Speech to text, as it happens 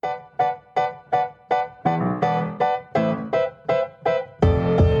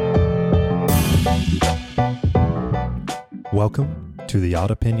Welcome to the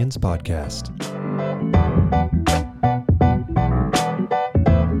Odd Opinions Podcast.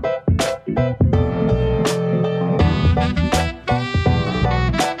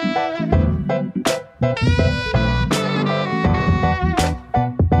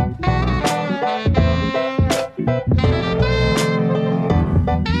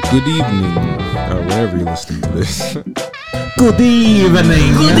 Good evening, or whenever you're listening to this. Good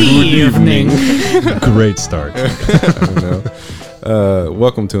evening. Good evening. Great start. I don't know.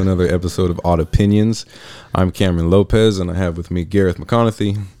 Welcome to another episode of Odd Opinions. I'm Cameron Lopez, and I have with me Gareth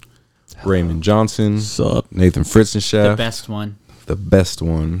McConaughey, Raymond Johnson, Sup? Nathan Fritzenschaft, The best one. the best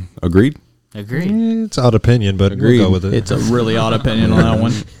one. Agreed? Agreed. It's odd opinion, but Agreed. we'll go with it. It's a really odd opinion on that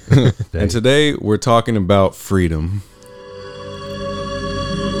one. And today we're talking about freedom.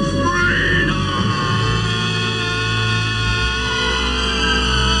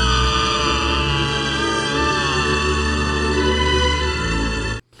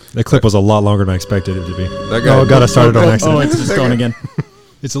 That clip was a lot longer than I expected it to be. That guy- Oh, got to start it on accident. Oh, it's just going again.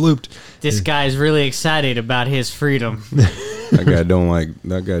 It's looped. This guy's really excited about his freedom. That guy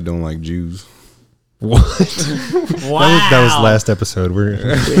don't like Jews. Wow. That was last episode.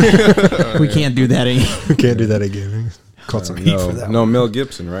 We can't do that anymore. We can't do that again. Caught some heat for that. No, Mel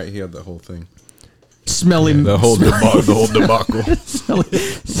Gibson, right? He had the whole thing. Smelly, The whole debacle.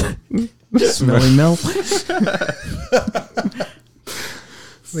 smelly milk.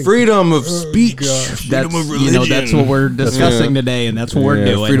 Freedom of speech. That's Freedom of religion. that's what we're discussing today, and that's what we're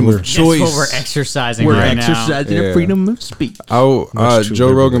doing. Freedom of That's choice. what we're exercising We're right exercising Yeah. the freedom of speech. Much too Joe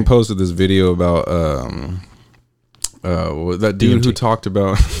Rogan liberty. posted this video about that dude who DMT. talked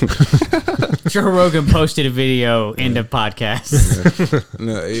about now. Joe Rogan posted a video, end of podcast.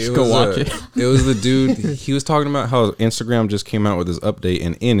 no, it go was, watch it. It was the dude. He was talking about how Instagram just came out with this update,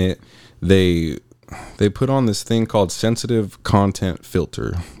 and in it they put on this thing called sensitive content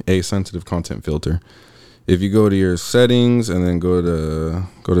filter, a sensitive content filter. If you go to your settings and then go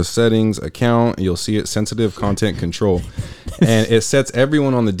to settings account, you'll see it sensitive content control. And it sets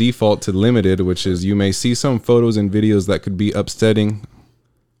everyone on the default to limited, which is you may see some photos and videos that could be upsetting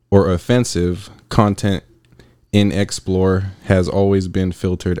or offensive. Content in Explore has always been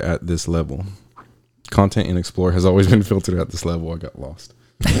filtered at this level. Content in Explore has always been filtered at this level. I got lost.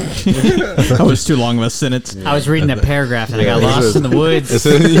 That was too long of a sentence. I was reading that paragraph and I got lost in the woods.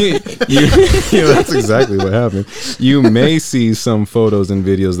 That's exactly what happened. You may see some photos and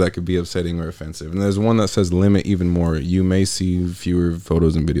videos that could be upsetting or offensive. And there's one that says limit even more. You may see fewer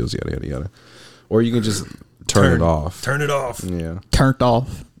photos and videos, yada, yada, yada. Or you can just turn it off. Turn it off. Yeah. Turned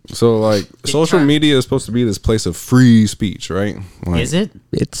off. So, like, social media is supposed to be this place of free speech, right? Like, Is it?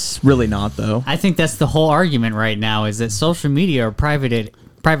 It's really not, though. I think that's the whole argument right now is that social media are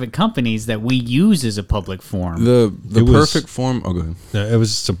private companies that we use as a public forum. The It was- perfect form. Oh, go ahead. No, it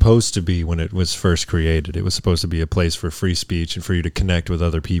was supposed to be when it was first created. It was supposed to be a place for free speech and for you to connect with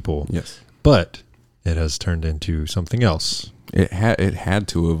other people. Yes. But it has turned into something else. It had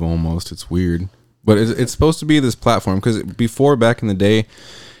to have almost. It's weird. But it's supposed to be this platform because before, back in the day,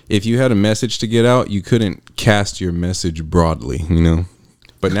 if you had a message to get out, you couldn't cast your message broadly, you know?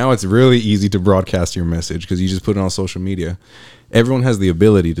 But now it's really easy to broadcast your message because you just put it on social media. Everyone has the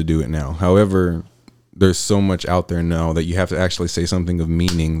ability to do it now. However, there's so much out there now that you have to actually say something of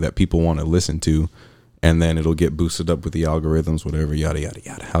meaning that people want to listen to, and then it'll get boosted up with the algorithms, whatever, yada, yada,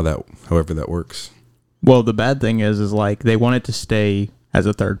 yada, however that works. Well, the bad thing is like they want it to stay as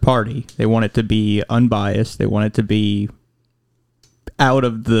a third party. They want it to be unbiased. They want it to be out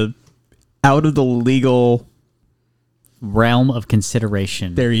of the legal Realm of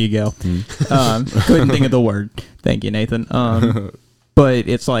consideration. There you go. Couldn't think of the word. Thank you, Nathan. But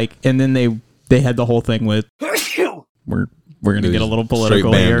it's like, and then they had the whole thing with we're gonna They get a little straight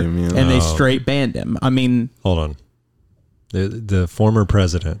political banned here, him, yeah. and they straight banned him. I mean, Hold on. The former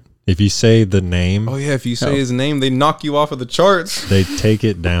president, if you say the name, Oh, yeah, if you say his name, they knock you off of the charts. they take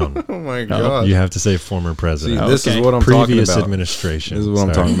it down. Oh, my God. You have to say former See, president. this is Okay. what I'm Previous talking about. administration. This is what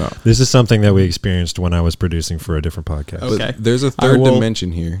I'm Sorry. talking about. This is something that we experienced when I was producing for a different podcast. But Okay. there's a I third will-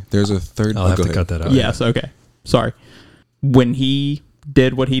 dimension here. There's a third. I'll have go to ahead. cut that out. yes, okay, sorry. When he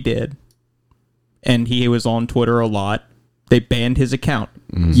did what he did, and he was on Twitter a lot, they banned his account.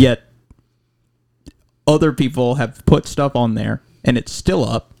 Yet other people have put stuff on there, and it's still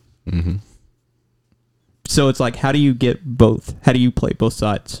up. So it's like, how do you get both? How do you play both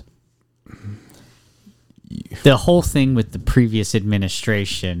sides? The whole thing with the previous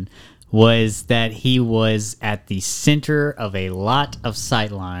administration was that he was at the center of a lot of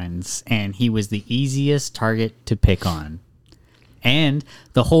sightlines and he was the easiest target to pick on. And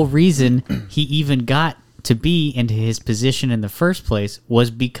the whole reason he even got to be into his position in the first place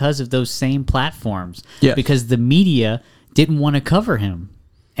was because of those same platforms. Yeah. Because the media didn't want to cover him.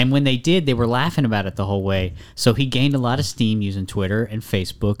 And when they did, they were laughing about it the whole way. So he gained a lot of steam using Twitter and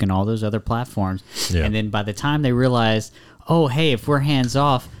Facebook and all those other platforms. Yeah. And then by the time they realized, oh, hey, if we're hands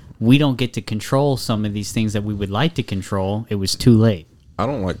off, we don't get to control some of these things that we would like to control, it was too late. I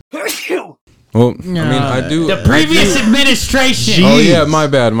don't like. Well, I mean, I do. The previous administration. Oh yeah, my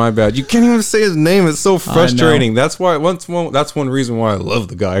bad. You can't even say his name. It's so frustrating. That's why. That's one reason why I love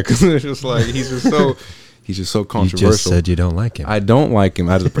the guy, because it's just like he's just so You controversial. just said you don't like him. I don't like him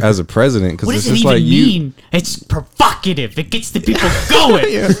as a president, because What it's does it just even like mean? It's provocative. It gets the people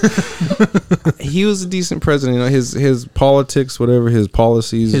going. he was a decent president. You know, his politics, whatever his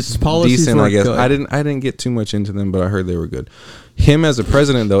policies, decent. were I guess good. I didn't get too much into them, but I heard they were good. Him as a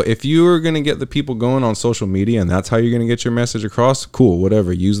president, though, if you were going to get the people going on social media and that's how you're going to get your message across, cool,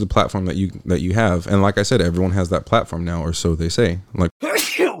 whatever. Use the platform that you have. And like I said, everyone has that platform now, or so they say. Like,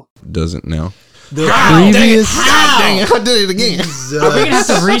 doesn't now. How? previous- How? Dang it, I did it again. Are we gonna have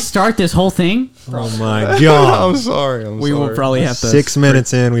to restart this whole thing? Oh my god! I'm sorry. We will probably have to 6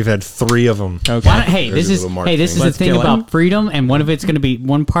 minutes in, we've had 3 of them. Okay. Why don't, hey, There's this a is little Mark this is thing. the thing kill it. about freedom, and one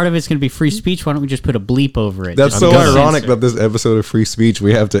part of it's gonna be free speech. Why don't we just put a bleep over it? That's Just so don't ironic censor. that this episode of Free Speech,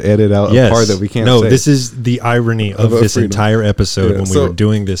 we have to edit out Yes. a part that we can't No, say. this is the irony of About this freedom. entire episode Yeah, when so- we were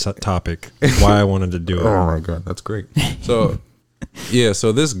doing this topic. Why I wanted to do it. Oh my god, that's great. So, yeah,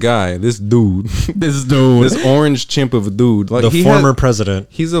 so this guy, this dude, This dude. this orange chimp of a dude, like The he former had- president.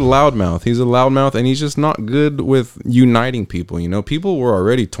 he's a loudmouth, and he's just not good with uniting people. You know, people were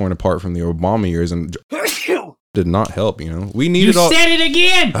already torn apart from the Obama years, and did not help. You know, we You needed all. said it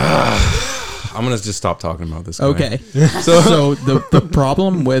again. I'm gonna just stop talking about this. Guy. Okay. So the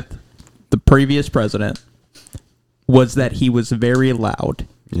problem with the previous president was that he was very loud.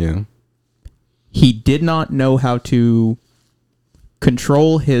 Yeah. He did not know how to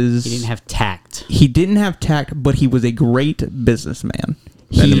control his. He didn't have tact. He didn't have tact, but he was a great businessman.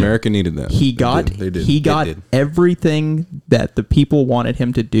 And America needed that. He They got did. They did. he They got did. everything that the people wanted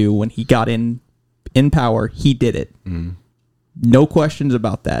him to do when he got in power. He did it. Mm. No questions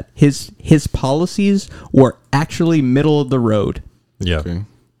about that. His policies were actually middle of the road. Yeah. Okay.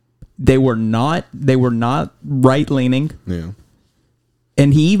 They were not right leaning. Yeah.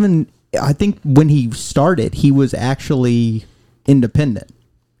 And he even, I think when he started, he was actually independent,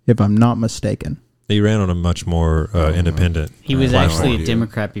 if I'm not mistaken. He ran on a much more independent. He was Wow. actually Yeah. a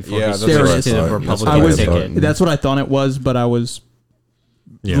Democrat before Yeah, he that's what I switched to thought. the That's Republican what I was- ticket. thought. That's what I thought it was, but I was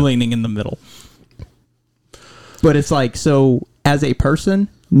Yeah. leaning in the middle. But it's like, so as a person,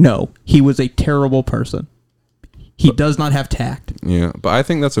 no, he was a terrible person. He does not have tact, Yeah. But I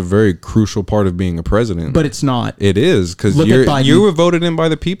think that's a very crucial part of being a president. but it's not. It is, because Look at Biden. you were voted in by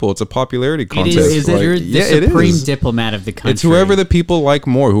the people. It's a popularity It contest. is. Like, You're the yeah, it supreme is. diplomat of the country. It's whoever the people like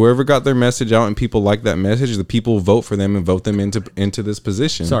more. Whoever got their message out and people like that message, the people vote for them and vote them into this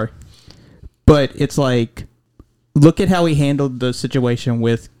position. Sorry. But it's like, look at how he handled the situation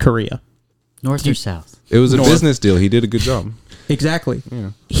with Korea. North or south. It was a North. business deal. He did a good job. Exactly.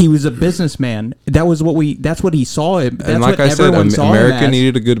 He was a businessman. That's what he saw him. That's And like what I said, everyone saw him America as.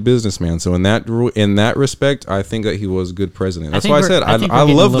 needed a good businessman. So in that respect, I think that he was a good president. That's think why I we're- said I think I we're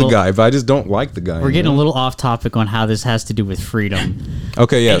getting love a little- the guy, but I just don't like the guy. We're getting a little off topic on how this has to do with freedom.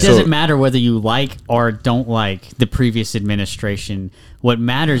 Okay, yeah. It So doesn't matter whether you like or don't like the previous administration. What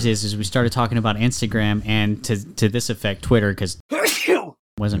matters is we started talking about Instagram and to this effect, Twitter, because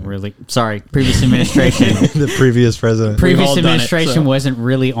wasn't really previous administration. The previous president. Previous all done it, administration so- wasn't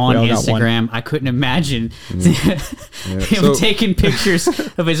really on We all got one. Instagram. I couldn't imagine him So- taking pictures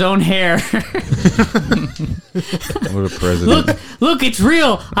of his own hair. what a president. Look, it's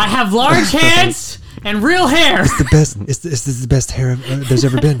real. I have large hands and real hair. the best. This is the best hair there's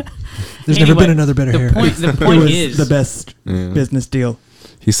ever been. There's never Anyway, been another better hair. The It point was is the best business deal.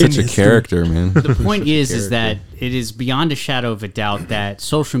 He's such in a history. character, man. The point is that it is beyond a shadow of a doubt that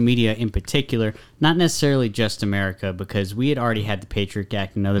social media in particular, not necessarily just America, because we had already had the Patriot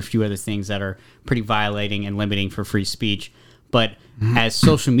Act and a few other things that are pretty violating and limiting for free speech. But as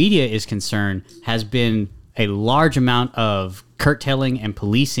social media is concerned, has been a large amount of curtailing and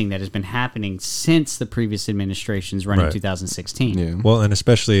policing that has been happening since the previous administration's run in Right. 2016. Yeah. Well, and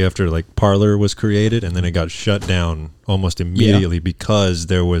especially after like Parler was created, and then it got shut down almost immediately because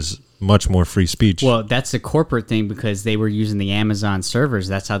there was much more free speech. Well, that's a corporate thing because they were using the Amazon servers.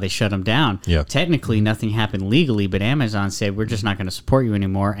 That's how they shut them down. Yeah. Technically, nothing happened legally, but Amazon said, we're just not going to support you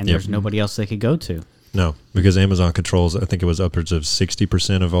anymore, and there's nobody else they could go to. No, because Amazon controls, I think it was upwards of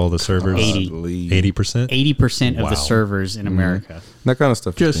 60% of all the servers. 80. 80%? 80% of Wow. the servers in America. That kind of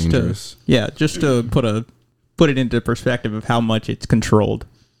stuff is Just dangerous. just to put it into perspective of how much it's controlled.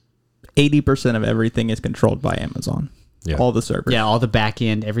 80% of everything is controlled by Amazon. Yeah. All the servers. Yeah, all the back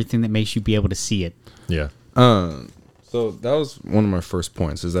end, everything that makes you be able to see it. Yeah. So that was one of my first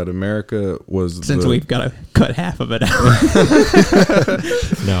points, is that America was Since we've got to cut half of it out.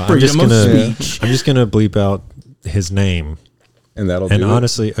 No, Freedom of speech. I'm just gonna bleep out his name. and that'll And do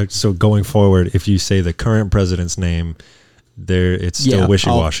honestly, so going forward, if you say the current president's name, it's still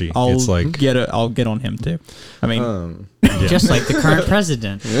wishy-washy. I'll It's like, I'll get on him too. I mean, Just like the current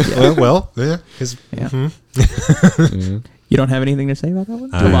president. yeah. you don't have anything to say about that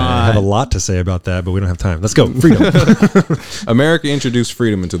one? I have a lot to say about that, but we don't have time. Let's go. Freedom. America introduced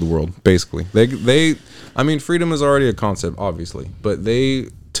freedom into the world. Basically, they I mean, freedom is already a concept, obviously, but they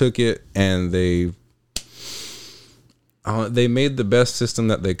took it and they made the best system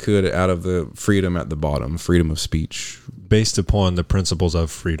that they could out of the freedom at the bottom, freedom of speech. Based upon the principles of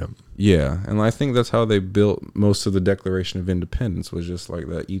freedom. Yeah, and I think that's how they built most of the Declaration of Independence, was just like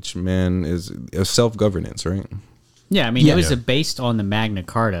that each man is a self-governance, right? Yeah, I mean, Yeah. it was based on the Magna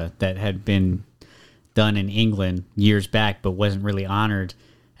Carta that had been done in England years back, but wasn't really honored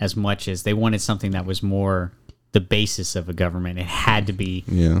as much as they wanted something that was more the basis of a government. It had to be.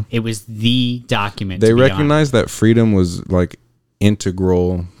 Yeah. It was the document. They to be honored. recognized that freedom was like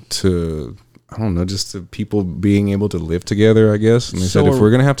integral to, I don't know, just to people being able to live together, I guess. And they said, if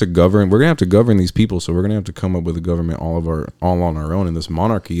we're gonna have to govern these people, so we're gonna have to come up with a government all on our own, and this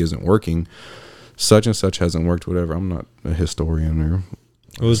monarchy isn't working. Such and such hasn't worked, whatever. I'm not a historian or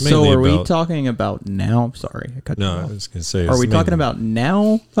It was So mainly are we about- talking about now? Sorry, I cut you No, I off. was going to say. Are we talking about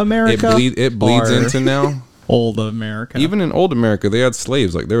now America? it bleeds or into now. old America. Even in old America, they had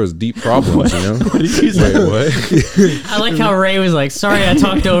slaves. Like, there was deep problems, you know. what did you say? What? I like how Ray was like, "Sorry, I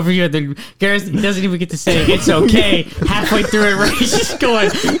talked over you." And then Garrett doesn't even get to say it's okay. Halfway through it, Ray's just going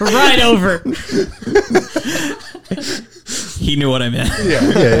right over. He knew what I meant. yeah,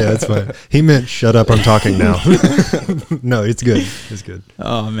 that's fine. He meant shut up, I'm talking now. No, it's good. It's good.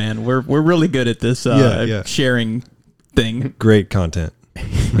 Oh man, we're really good at this Yeah. sharing thing. Great content.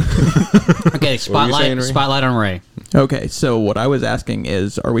 Okay, saying, Ray? spotlight on Ray. Okay, so what I was asking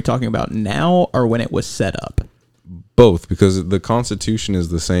is, are we talking about now or when it was set up? Both, because the Constitution is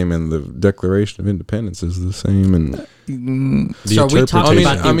the same and the Declaration of Independence is the same, and So are we talking interpretation.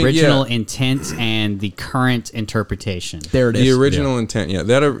 about the I mean, original yeah. intent and the current interpretation? There it is. the original intent. Yeah,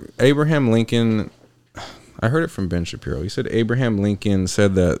 that Abraham Lincoln. I heard it from Ben Shapiro. He said Abraham Lincoln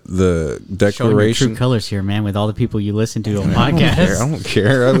said that the Showing your Declaration. true colors here, man, with all the people you listen to on I podcasts. don't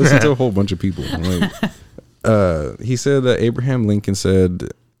care. I listen to a whole bunch of people. Like, he said that Abraham Lincoln said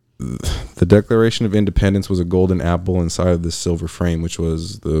the Declaration of Independence was a golden apple inside of this silver frame, which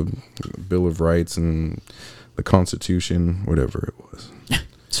was the Bill of Rights and the Constitution, whatever it was.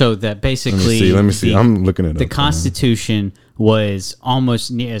 So that basically, Let me see. I'm looking at the Constitution was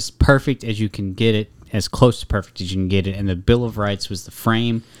almost as perfect as you can get it, as close to perfect as you can get it, and the Bill of Rights was the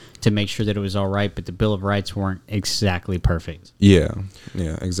frame to make sure that it was all right, but the Bill of Rights weren't exactly perfect. Yeah,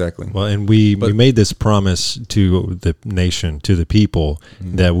 exactly. Well, and we made this promise to the nation, to the people,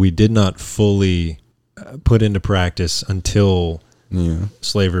 that we did not fully put into practice until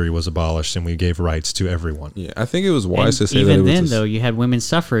slavery was abolished and we gave rights to everyone. Yeah, I think it was wise to And say that. even It was then, a- though, you had women's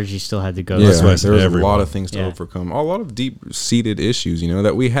suffrage you still had to go Yeah, That's through. why I said there was a everyone. lot of things to Yeah. overcome. A lot of deep-seated issues,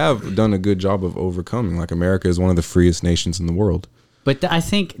 that we have done a good job of overcoming. Like, America is one of the freest nations in the world. But I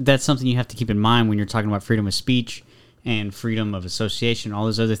think that's something you have to keep in mind when you're talking about freedom of speech and freedom of association, all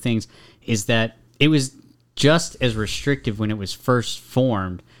those other things, is that it was just as restrictive when it was first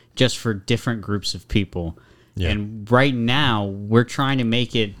formed, just for different groups of people. Yeah. And right now, we're trying to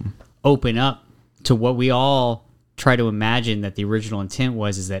make it open up to what we all try to imagine that the original intent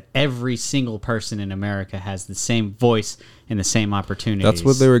was, is that every single person in America has the same voice and the same opportunities. That's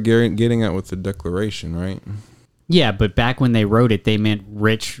what they were getting at with the Declaration, right? Yeah, but back when they wrote it, they meant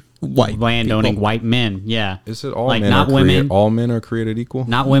rich, White landowning people. white men. Yeah, Is it all like men not are women, all men are created equal?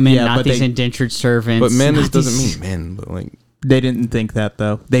 not women, Yeah, not but these they- indentured servants. but men not doesn't these- mean men, but like They didn't think that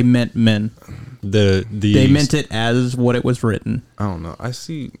though. They meant men. The They meant it as what it was written. I don't know. I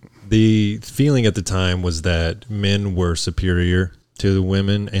see. The feeling at the time was that men were superior to the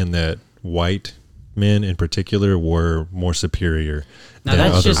women and that white men in particular were more superior Now than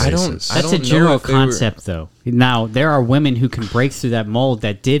that's other just races. I that's a don't know general if they were- concept, though. Now there are women who can break through that mold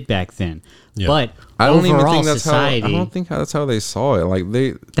that did back then, Yeah. but I don't overall even think that's society. how. I don't think that's how they saw it. Like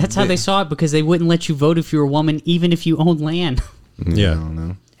that's how they saw it, because they wouldn't let you vote if you were a woman, even if you owned land. Yeah. I don't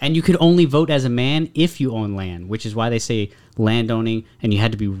know. And you could only vote as a man if you own land, which is why they say land owning, and you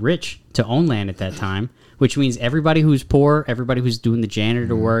had to be rich to own land at that time, which means everybody who's poor, everybody who's doing the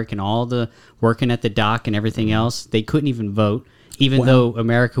janitor work and all the working at the dock and everything else, they couldn't even vote, even though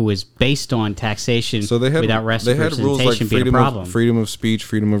America was based on taxation without representation being a problem. Freedom of speech,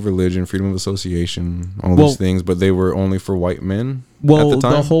 freedom of religion, freedom of association, all these things, but they were only for white men at the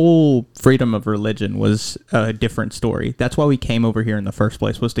time? The whole freedom of religion was a different story. That's why we came over here in the first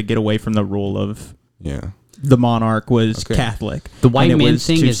place, was to get away from the rule of the monarch was Catholic. The white man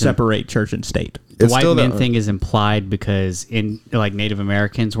thing to is separate church and state. The white man thing is implied because Native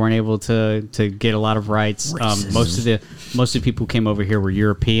Americans weren't able to get a lot of rights. Most of the people who came over here were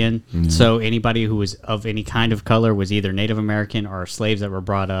European. So anybody who was of any kind of color was either Native American or slaves that were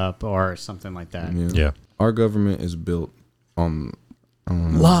brought up or something like that. Yeah. Our government is built on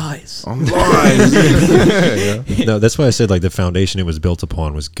lies. On lies. No, that's why I said like the foundation it was built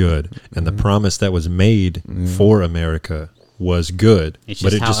upon was good, and the promise that was made for America was good,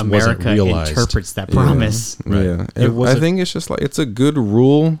 but it just America wasn't realized. Interprets that promise. Right. I think it's just like, it's a good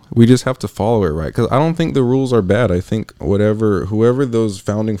rule. We just have to follow it right, because I don't think the rules are bad. I think whoever those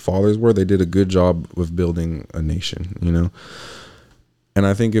founding fathers were, they did a good job with building a nation, you know. And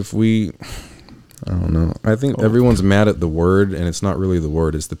I think I don't know. I think everyone's mad at the word, and it's not really the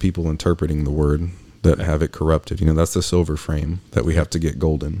word. It's the people interpreting the word that have it corrupted. You know, that's the silver frame that we have to get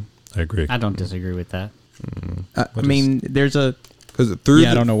golden. I agree. I don't disagree with that. I mean, there's a... Because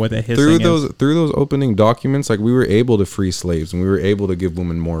I don't know what the through those opening documents, like, we were able to free slaves, and we were able to give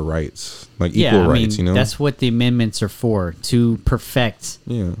women more rights, like equal rights. You know, that's what the amendments are for, to perfect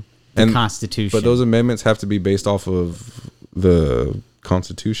the Constitution. But those amendments have to be based off of the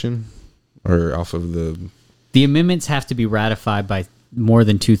Constitution. Or off of the amendments have to be ratified by more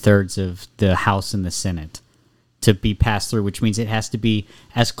than 2/3 of the House and the Senate to be passed through, which means it has to be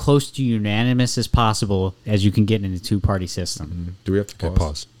as close to unanimous as possible as you can get in a two-party system. Do we have to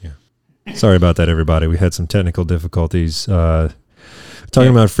pause? Yeah. Sorry about that, everybody. We had some technical difficulties talking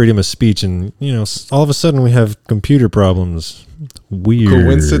about freedom of speech, and all of a sudden we have computer problems. Weird.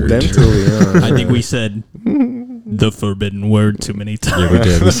 Coincidentally, I think we said the forbidden word too many times. Yeah, we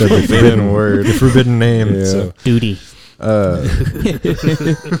did. We said the forbidden word, the forbidden name. Yeah. So. Duty.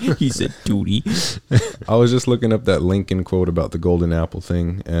 He said duty. I was just looking up that Lincoln quote about the golden apple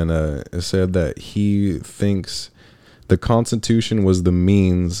thing, and it said that he thinks the Constitution was the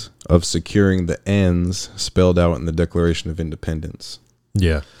means of securing the ends spelled out in the Declaration of Independence.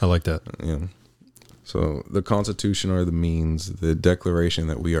 Yeah, I like that. Yeah. So the Constitution are the means, the declaration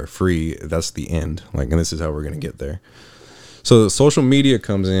that we are free, that's the end. And this is how we're going to get there. So social media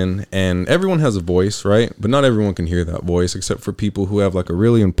comes in, and everyone has a voice, right? But not everyone can hear that voice, except for people who have a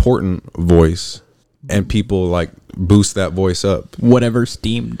really important voice, and people boost that voice up. Whatever's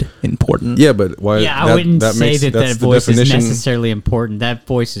deemed important. Yeah, but why? Yeah, I wouldn't say that voice is necessarily important. That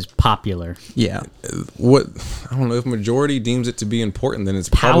voice is popular. Yeah. I don't know, if majority deems it to be important, then it's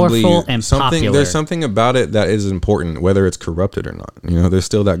powerful probably and something. Popular. There's something about it that is important, whether it's corrupted or not. There's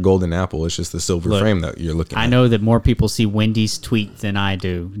still that golden apple. It's just the silver frame that you're looking at. I know that more people see Wendy's tweets than I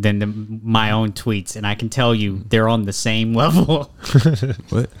do, my own tweets, and I can tell you they're on the same level.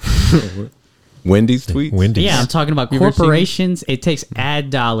 What? Wendy's tweets? Wendy's. Yeah, I'm talking about corporations. It takes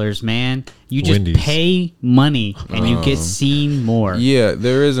ad dollars, man. You just pay money and you get seen more. Yeah,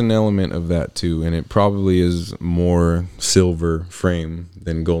 there is an element of that too, and it probably is more silver frame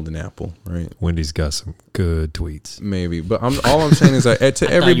than golden apple, right? Wendy's got some good tweets. Maybe, but all I'm saying is that to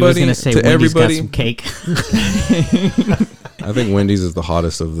everybody, got some cake. I think Wendy's is the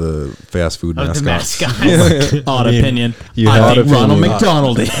hottest of the fast food mascots. Odd opinion. I think Ronald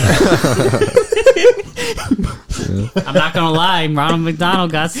McDonald is. I'm not gonna lie, Ronald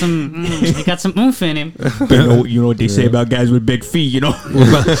McDonald got some. He got some oomph in him. You know what they say about guys with big feet. What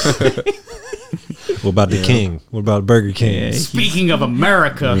about the King? What about Burger King? Yeah, speaking of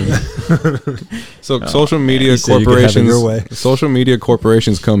America, so social media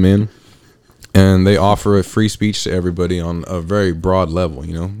corporations come in, and they offer a free speech to everybody on a very broad level,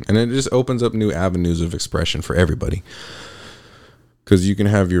 and it just opens up new avenues of expression for everybody, because you can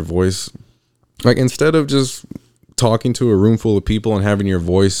have your voice. Instead of just talking to a room full of people and having your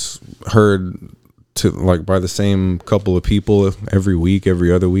voice heard to by the same couple of people every week,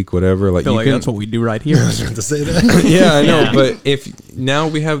 every other week, whatever. That's what we do right here. I was going to say that. Yeah, I know. But if now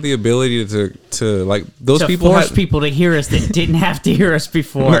we have the ability to those people force people to hear us that didn't have to hear us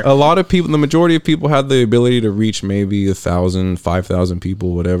before. A lot of people, the majority of people had the ability to reach maybe 1,000, 5,000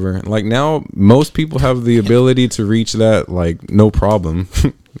 people, whatever. Now most people have the ability to reach that no problem,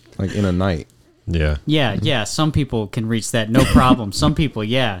 in a night. Yeah. Yeah. Some people can reach that, no problem. Some people,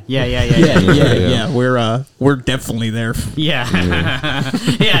 yeah. We're definitely there. Yeah. I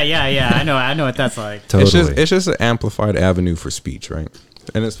know what that's like. Totally. It's just an amplified avenue for speech, right?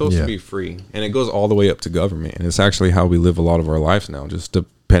 And it's supposed to be free, and it goes all the way up to government, and it's actually how we live a lot of our lives now, just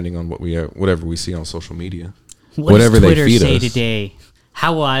depending on whatever we see on social media. Whatever does Twitter say today?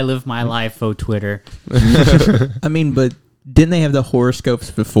 How will I live my life, oh Twitter? I mean, but didn't they have the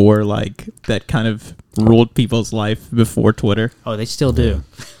horoscopes before, like, that kind of ruled people's life before Twitter? Oh, they still do.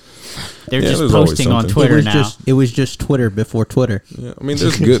 They're just posting on Twitter now. It was just Twitter before Twitter. Yeah, I mean,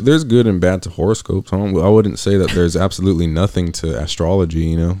 there's good and bad to horoscopes. I wouldn't say that there's absolutely nothing to astrology.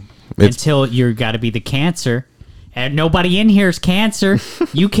 You know, until you got to be the Cancer, and nobody in here is Cancer.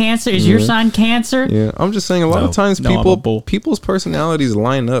 You Cancer? Is your sign Cancer? Yeah, I'm just saying. A lot of times, people's personalities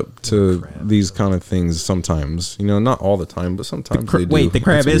line up to these kind of things. Sometimes, you know, not all the time, but sometimes they do. Wait, the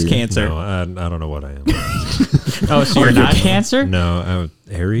crab is Cancer. No, I don't know what I am. Oh, so you're not Cancer? No,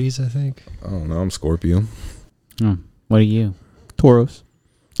 Aries, I think. I don't know. I'm Scorpio. What are you? Taurus.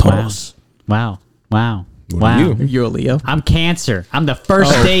 Wow. What are you? You're a Leo. I'm Cancer. I'm the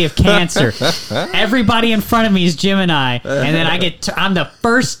first day of Cancer. Everybody in front of me is Gemini, and then I'm the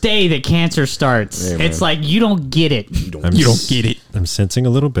first day that Cancer starts. Hey, it's like you don't get it. You don't get it. I'm sensing a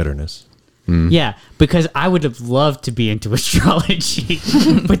little bitterness. Yeah, because I would have loved to be into astrology,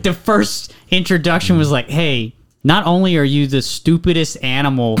 but the first introduction was like, "Hey, not only are you the stupidest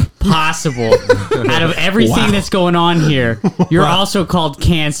animal possible out of everything that's going on here, you're also called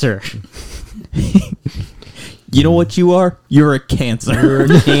Cancer." You know what you are? You're a Cancer. You're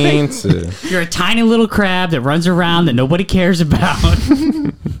a Cancer. You're a tiny little crab that runs around that nobody cares about.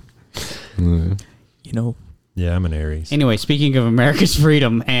 You know. Yeah, I'm an Aries. Anyway, speaking of America's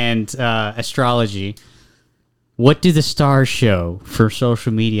freedom and astrology, what do the stars show for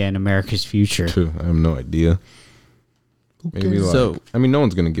social media in America's future? I have no idea. Maybe no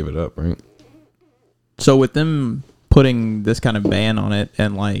one's gonna give it up, right? So with them putting this kind of ban on it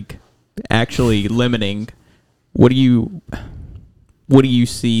and like actually limiting, what do you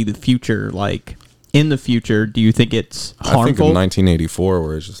see the future like? In the future, do you think it's harmful? I think of 1984,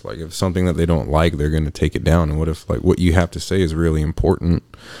 where it's just like if something that they don't like, they're going to take it down. And what if like what you have to say is really important,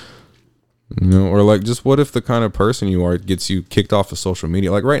 you know? Or like just what if the kind of person you are gets you kicked off of social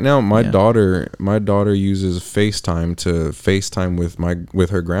media? Like right now, my daughter uses FaceTime to FaceTime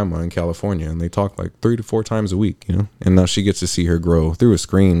with her grandma in California, and they talk like 3 to 4 times a week, you know. And now she gets to see her grow through a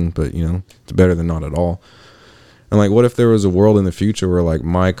screen, but you know it's better than not at all. And like, what if there was a world in the future where like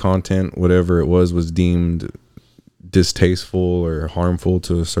my content, whatever it was deemed distasteful or harmful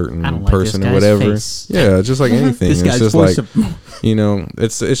to a certain person or whatever? Face. Yeah, just like anything. It's just like, you know,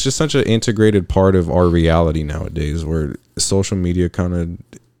 it's just such an integrated part of our reality nowadays, where social media kind of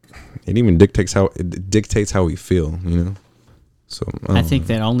it even dictates how we feel, you know. So I think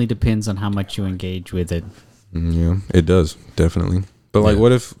that only depends on how much you engage with it. Yeah, it does, definitely. But like,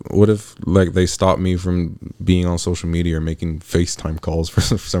 what if like they stop me from being on social media or making FaceTime calls for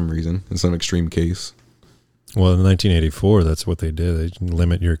some reason in some extreme case? Well, in 1984, that's what they did. They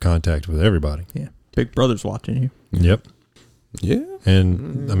limit your contact with everybody. Yeah, Big Brother's watching you. Yep. Yeah.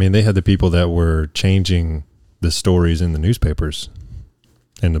 And I mean, they had the people that were changing the stories in the newspapers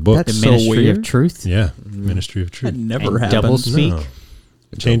and the books. The Ministry of Truth. Yeah, Ministry of Truth. That never happened. Double speak. No.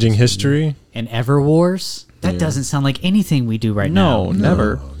 Changing history. And Everwars. That doesn't sound like anything we do right now. No,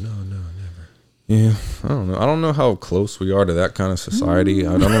 never. No, never. Yeah, I don't know. I don't know how close we are to that kind of society.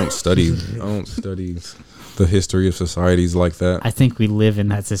 I don't study the history of societies like that. I think we live in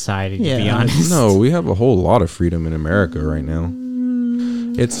that society, to be honest. No, we have a whole lot of freedom in America right now.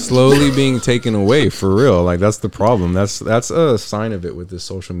 It's slowly being taken away, for real. Like, that's the problem. That's a sign of it with this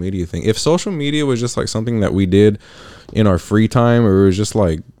social media thing. If social media was just like something that we did in our free time, or it was just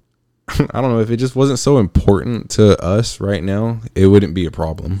like, I don't know, if it just wasn't so important to us right now, it wouldn't be a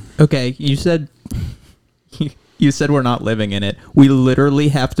problem. Okay, you said we're not living in it. We literally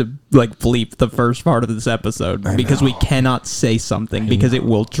have to like bleep the first part of this episode because we cannot say something because it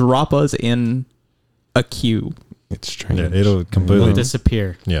will drop us in a queue. It's strange. Yeah, it'll completely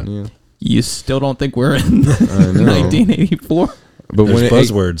disappear. Yeah. You still don't think we're in 1984? But there's when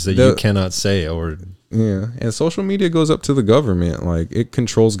buzzwords that you cannot say, or and social media goes up to the government. Like, it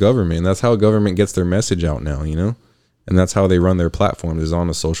controls government, and that's how government gets their message out now, you know? And that's how they run their platforms, is on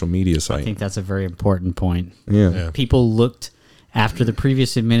a social media site. I think that's a very important point. Yeah. People looked, after the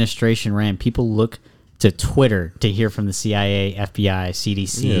previous administration ran, people look to Twitter to hear from the CIA, FBI,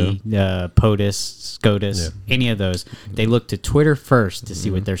 CDC, POTUS, SCOTUS, any of those. They look to Twitter first to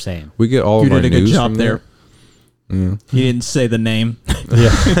see what they're saying. We get all of our news. You did a good job there. You didn't say the name.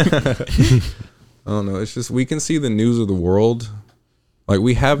 Yeah. I don't know. It's just we can see the news of the world. Like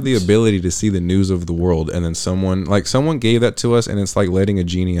we have the ability to see the news of the world, and then someone gave that to us, and it's like letting a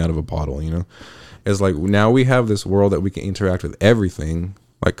genie out of a bottle. You know, it's like now we have this world that we can interact with everything.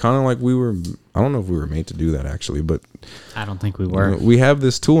 Like kind of like we were. I don't know if we were made to do that actually, but I don't think we were. we have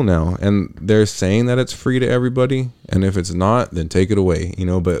this tool now, and they're saying that it's free to everybody, and if it's not, then take it away. You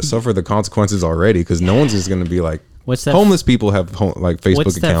know, but suffer the consequences already, because no one's just going to be like. What's that? Homeless people have like Facebook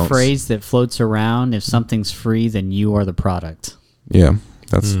What's that accounts. phrase that floats around? If something's free, then you are the product. Yeah,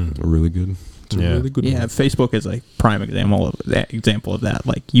 that's really good. It's a Yeah. really good Yeah, one. Facebook is a prime example of that.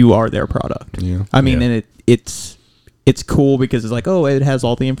 Like you are their product. Yeah. I mean, Yeah. and it's cool because it's like, oh, it has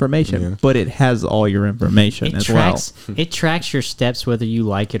all the information, Yeah. but it has all your information It as tracks. well. It tracks your steps whether you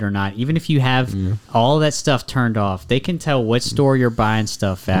like it or not. Even if you have all that stuff turned off, they can tell what store you're buying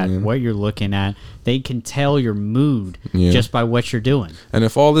stuff at, what you're looking at. They can tell your mood just by what you're doing. And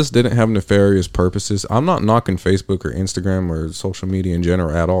if all this didn't have nefarious purposes, I'm not knocking Facebook or Instagram or social media in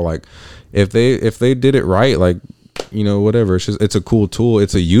general at all. Like, if they did it right, like, you know, whatever. It's a cool tool.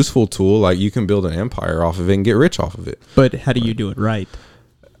 It's a useful tool. Like, you can build an empire off of it and get rich off of it. But how do you do it right?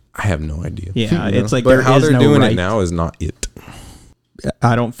 I have no idea. Yeah, You know? it's like but there how is they're no doing right. it now is not it.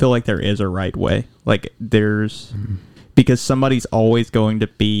 I don't feel like there is a right way. Like there's because somebody's always going to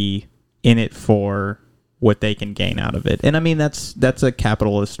be in it for what they can gain out of it. And I mean that's a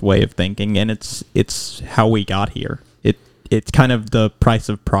capitalist way of thinking, and it's how we got here. It's kind of the price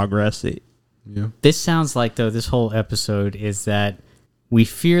of progress. Yeah. This sounds like, though, this whole episode is that we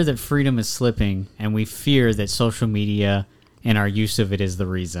fear that freedom is slipping, and we fear that social media and our use of it is the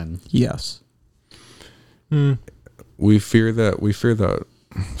reason. Yes. We fear that.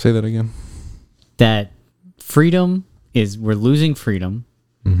 Say that again. That freedom is, we're losing freedom,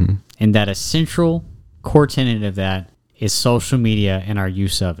 and that a central core tenet of that is social media and our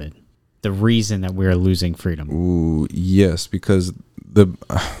use of it. The reason that we're losing freedom. Ooh, yes, because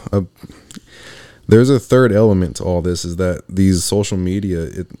there's a third element to all this, is that these social media,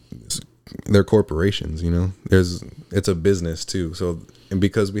 they're corporations, you know. It's a business too. So, and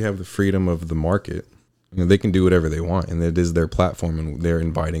because we have the freedom of the market, you know, they can do whatever they want, and it is their platform, and they're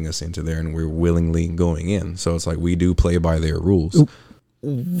inviting us into there, and we're willingly going in. So it's like we do play by their rules.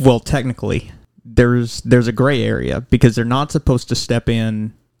 Well, technically, there's a gray area because they're not supposed to step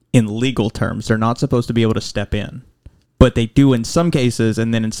in legal terms. They're not supposed to be able to step in, but they do in some cases,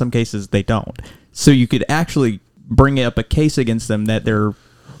 and then in some cases they don't. So you could actually bring up a case against them that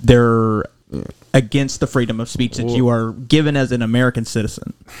they're against the freedom of speech that you are given as an American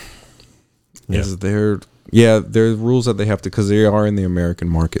citizen. Is there's rules that they have to, because they are in the American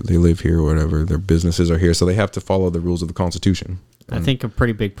market. They live here or whatever. Their businesses are here, so they have to follow the rules of the Constitution. I think a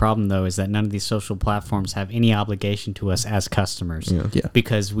pretty big problem, though, is that none of these social platforms have any obligation to us as customers Yeah.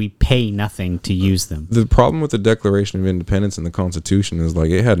 because we pay nothing to use them. The problem with the Declaration of Independence and the Constitution is like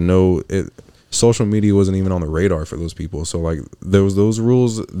social media wasn't even on the radar for those people. So like those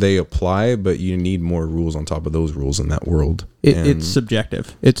rules, they apply, but you need more rules on top of those rules in that world. It's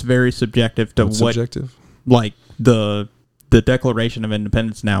subjective. It's very subjective to what subjective. Like the Declaration of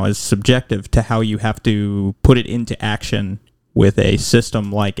Independence now is subjective to how you have to put it into action with a system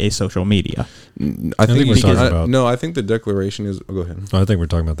like a social media. I think we're talking about. No, I think the Declaration is. Oh, go ahead. I think we're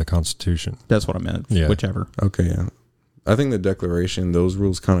talking about the Constitution. That's what I meant. Yeah. Whichever. Okay, yeah. I think the Declaration, those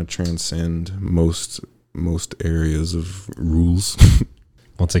rules kind of transcend most areas of rules.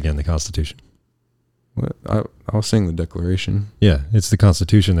 Once again, the Constitution. What? I was saying the Declaration. Yeah, it's the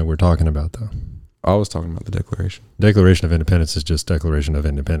Constitution that we're talking about, though. I was talking about the Declaration. Declaration of Independence is just Declaration of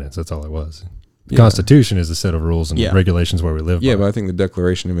Independence. That's all it was. The Yeah. Constitution is the set of rules and Yeah. regulations where we live. Yeah, by. but I think the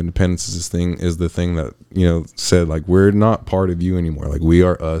Declaration of Independence is the thing that, you know, said like we're not part of you anymore. Like we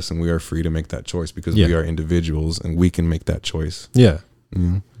are us, and we are free to make that choice because we Yeah. are individuals and we can make that choice. Yeah.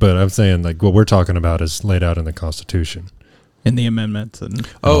 Mm. But I'm saying like what we're talking about is laid out in the Constitution. In the amendments and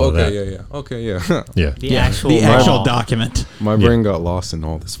Oh, all of okay, that. yeah. Okay, yeah. Yeah. The actual law. document. My brain got lost in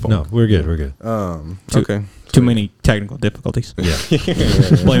all this funk. No, we're good. We're good. Okay. Too many technical difficulties. Yeah.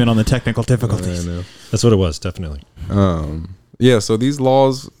 Blame it on the technical I difficulties. know. That's what it was, definitely. Yeah, so these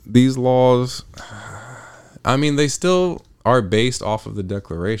laws, I mean, they still are based off of the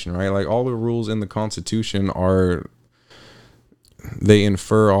Declaration, right? Like all the rules in the Constitution they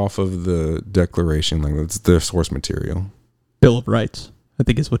infer off of the Declaration, like it's their source material. Bill of Rights, I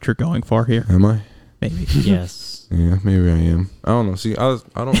think is what you're going for here. Am I? Maybe. Yes. Yeah, maybe I am. I don't know. See, I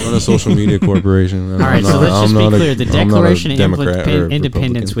don't run a social media corporation. All right, so let's just be clear. The Declaration of Democrat or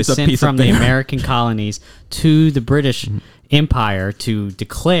Independence was It's a sent piece of from the paper. American colonies to the British Empire to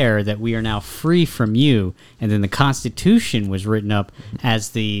declare that we are now free from you. And then the Constitution was written up as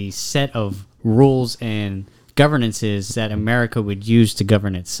the set of rules and governances that America would use to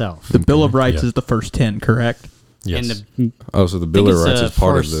govern itself. The Bill of Rights Yeah. is the first 10, correct? Yes. And the Oh, so the Bill of it's, Rights is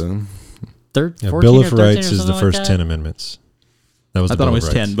part first- of the. third, Yeah, 14 Bill or of 13 or Rights is the something first like 10 that? amendments. That was I the thought it Bill was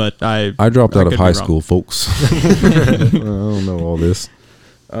of Rights. 10, but I dropped out of could be high wrong. school, folks. I don't know all this.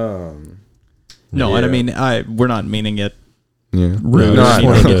 No, and I Yeah. mean, we're not meaning it Yeah, rude. No, or I just anything.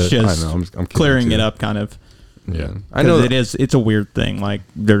 wanted It's to- just I know. I'm kidding clearing too. it up, kind of. Yeah. I know it is. It's a weird thing. Like,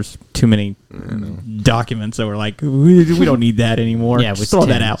 there's too many documents that we're like, we don't need that anymore. Yeah, Just it's throw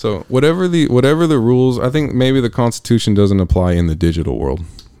that 10. out. So whatever the rules, I think maybe the Constitution doesn't apply in the digital world.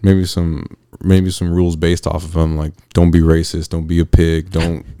 Maybe some rules based off of them, like don't be racist, don't be a pig,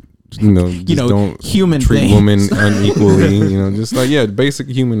 don't don't human treat things. women unequally. Just like basic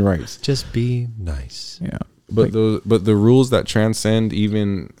human rights. Just be nice. Yeah. But the rules that transcend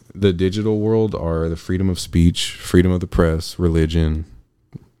even the digital world are the freedom of speech, freedom of the press, religion,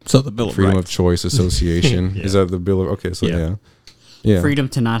 So the Bill of freedom Rights. of choice, association. Yeah. Is that the Bill of? Okay, so Yeah. yeah. Freedom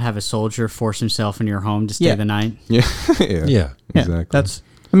to not have a soldier force himself into your home to stay Yeah. the night. Yeah. Yeah. Yeah, Exactly. That's.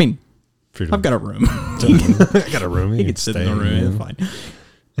 I mean, Freedom. I've got a room. I got a room. He can sit in the room. yeah. It's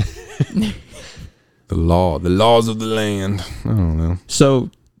fine. The laws of the land. I don't know. So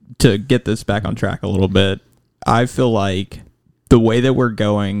to get this back on track a little bit, I feel like the way that we're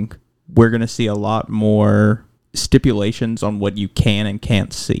going, we're going to see a lot more stipulations on what you can and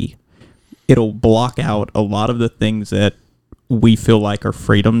can't see. It'll block out a lot of the things that we feel like are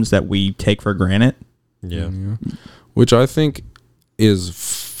freedoms that we take for granted. Yeah. Which I think is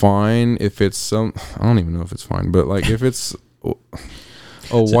fine if it's some. I don't even know if it's fine, but like if it's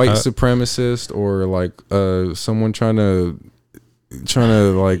a white supremacist or like someone trying to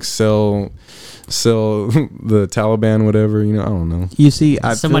like sell the Taliban, whatever. I don't know. You see,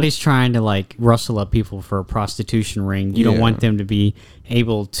 Somebody's trying to like rustle up people for a prostitution ring. You don't Yeah. want them to be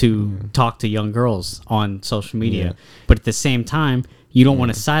able to talk to young girls on social media. Yeah. But at the same time, you don't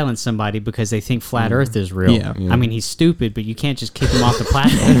want to silence somebody because they think flat Earth is real. Yeah. Yeah. I mean, he's stupid, but you can't just kick him off the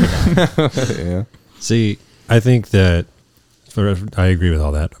platform for that. Yeah. See, I think that I agree with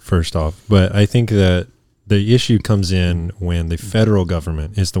all that, first off, but I think that the issue comes in when the federal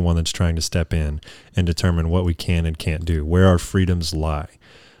government is the one that's trying to step in and determine what we can and can't do, where our freedoms lie.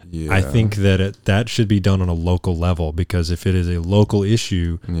 Yeah. I think that that should be done on a local level, because if it is a local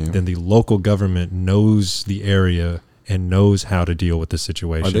issue, Yeah. then the local government knows the area and knows how to deal with the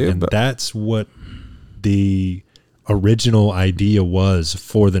situation. And that's what the original idea was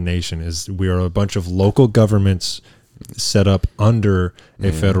for the nation, is we are a bunch of local governments set up under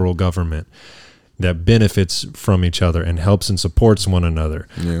a federal government that benefits from each other and helps and supports one another.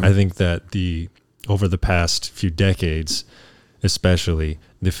 Yeah. I think that over the past few decades, especially,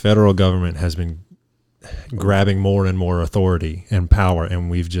 the federal government has been grabbing more and more authority and power, and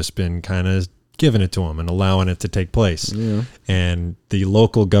we've just been kind of giving it to them and allowing it to take place. Yeah. And the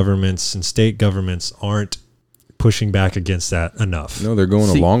local governments and state governments aren't pushing back against that enough. No, they're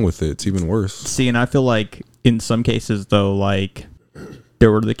going See- along with it. It's even worse. See, and I feel like in some cases, though, like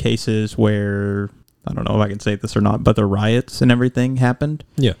there were the cases where, I don't know if I can say this or not, but the riots and everything happened.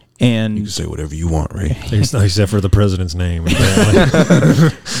 Yeah. And You can say whatever you want, Ray. Except for the president's name.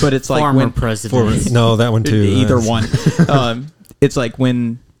 apparently. but it's like Former when president. No, that one too. either one. It's like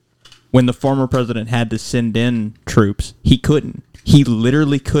when the former president had to send in troops, he couldn't. He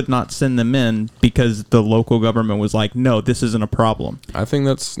literally could not send them in because the local government was like, no, this isn't a problem. I think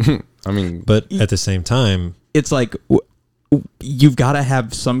that's. I mean, But at the same time, It's like you've got to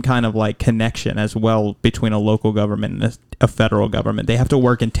have some kind of like connection as well between a local government and a federal government. They have to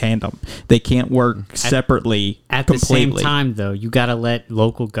work in tandem. They can't work separately. At the same completely. time, though, you got to let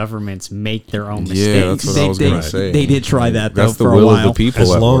local governments make their own mistakes. yeah, that's what I was going to say. They did try that though That's the for a will while. of the people As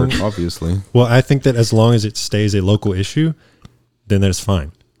at long- work, obviously. well, I think that as long as it stays a local issue, then that's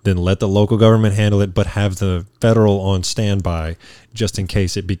fine. Then let the local government handle it, but have the federal on standby just in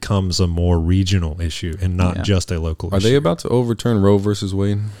case it becomes a more regional issue and not Yeah. just a local Are issue. they about to overturn Roe versus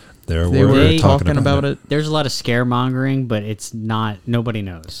Wade? They were talking about it. There's a lot of scaremongering, but it's not. Nobody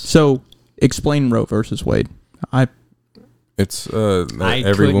knows. So explain Roe versus Wade. It's that I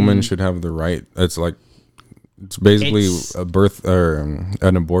every woman couldn't- should have the right. It's like it's basically It's- a birth or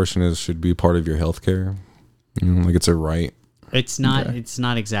an abortion should be part of your health care. Like it's a right. It's not. Okay. It's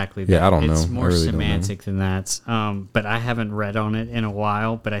not exactly that. Yeah, I don't It's know. I more really don't know. semantic than that. But I haven't read on it in a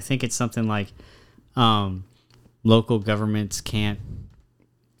while. But I think it's something like local governments can't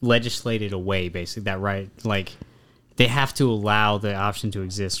legislate it away. Basically, that right. Like they have to allow the option to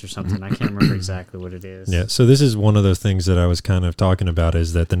exist or something. I can't remember exactly what it is. Yeah, so this is one of the things that I was kind of talking about,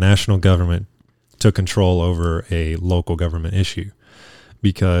 is that the national government took control over a local government issue,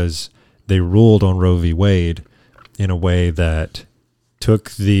 because they ruled on Roe v. Wade in a way that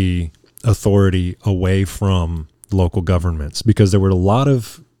took the authority away from local governments, because there were a lot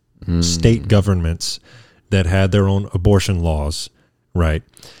of state governments that had their own abortion laws, right?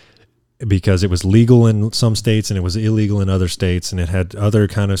 Because it was legal in some states and it was illegal in other states, and it had other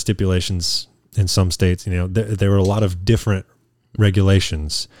kind of stipulations in some states. You know, there were a lot of different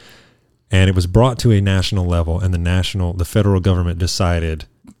regulations, and it was brought to a national level, and the federal government decided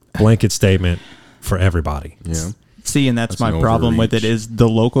blanket statement for everybody. Yeah. See, and that's my an problem with it overreach. is the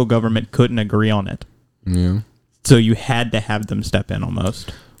local government couldn't agree on it. Yeah. So you had to have them step in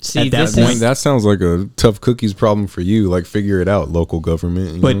almost. See, At that this point- is That sounds like a tough cookies problem for you. Like, figure it out, local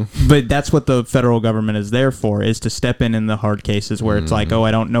government. You know? But that's what the federal government is there for, is to step in the hard cases where it's like, oh, I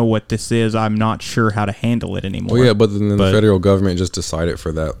don't know what this is. I'm not sure how to handle it anymore. Well, yeah, but then the federal government just decided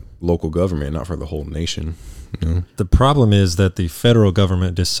for that local government, not for the whole nation. You know? The problem is that the federal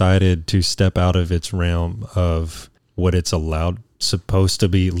government decided to step out of its realm of what it's supposed to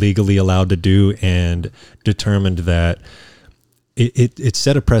be legally allowed to do, and determined that it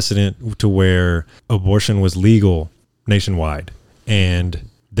set a precedent to where abortion was legal nationwide, and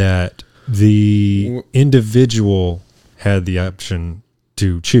that the individual had the option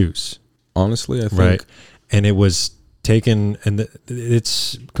to choose. Honestly, I think Right. And it was taken, and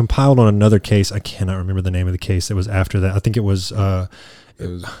it's compiled on another case. I cannot remember the name of the case that was after that. I think it was it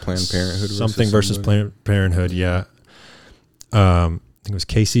was Planned Parenthood something versus somebody. Planned Parenthood. Yeah. I think it was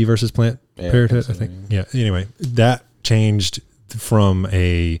Casey versus Planned Parenthood. I think. Yeah. Anyway, that changed from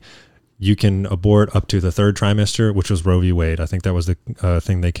you can abort up to the third trimester, which was Roe v. Wade. I think that was the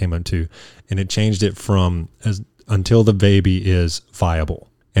thing they came into, and it changed it from until the baby is viable.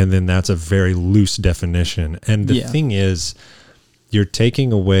 And then that's a very loose definition. And the thing is, you're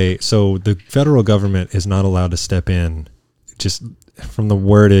taking away, so the federal government is not allowed to step in. Just from the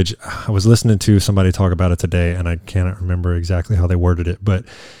wordage, I was listening to somebody talk about it today, and I cannot remember exactly how they worded it, but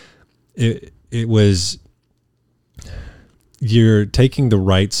it was, you're taking the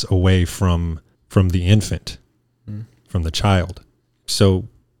rights away from the infant, from the child. So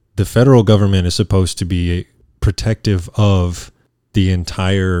the federal government is supposed to be protective of the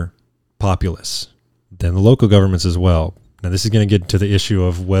entire populace, then the local governments as well. Now, this is going to get to the issue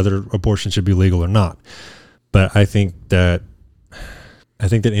of whether abortion should be legal or not. But I think that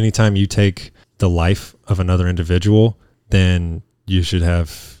anytime you take the life of another individual, then you should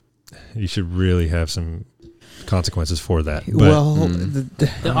really have some consequences for that.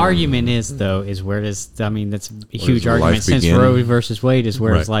 But, the argument is where does, I mean, that's a huge does argument life since begin? Roe versus Wade is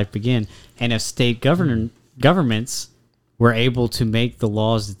where does Right. life begin. And if state governments were able to make the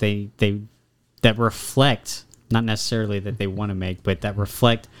laws that that reflect, not necessarily that they want to make, but that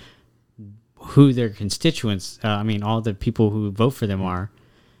reflect who their constituents, all the people who vote for them are,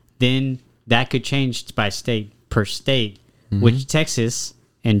 then that could change by state per state, which Texas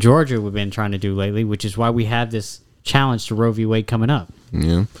and Georgia have been trying to do lately, which is why we have this challenge to Roe v. Wade coming up.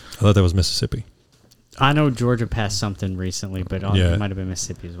 Yeah. I thought that was Mississippi. I know Georgia passed something recently, but Yeah. it might have been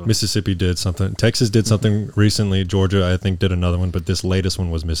Mississippi as well. Mississippi did something. Texas did something recently. Georgia, I think, did another one, but this latest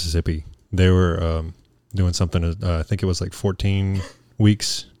one was Mississippi. They were doing something, I think it was like 14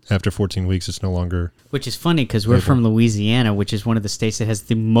 weeks. After 14 weeks, it's no longer... Which is funny because we're from Louisiana, which is one of the states that has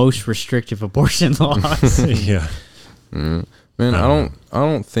the most restrictive abortion laws. Yeah. Man, I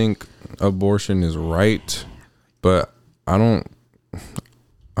don't think abortion is right, but I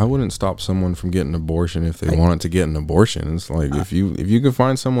wouldn't stop someone from getting an abortion if they wanted to get an abortion. It's like if you can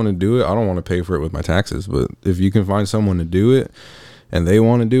find someone to do it, I don't want to pay for it with my taxes, but if you can find someone to do it and they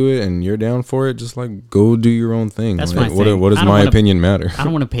want to do it and you're down for it, just like go do your own thing. That's like, my thing. What does I don't my wanna- opinion matter? I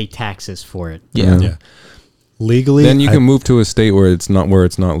don't want to pay taxes for it. Yeah. Legally, Then you can move to a state where it's not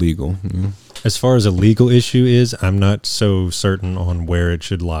legal. You know? as far as a legal issue is, I'm not so certain on where it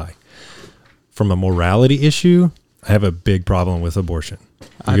should lie. From a morality issue, I have a big problem with abortion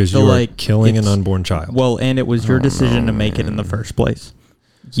because feel you are like killing an it's- unborn child. Well, and it was your decision to make it in the first place.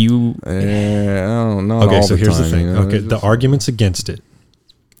 You I don't know. Okay, all so the here's time, the thing. you know? Okay, It's the just- arguments against it,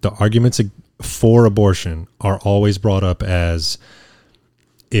 the arguments for abortion are always brought up as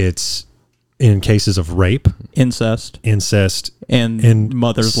it's in cases of rape, incest incest, and in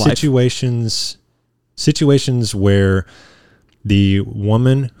mother's life. situations where the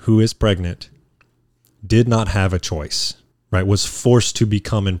woman who is pregnant did not have a choice, right? Was forced to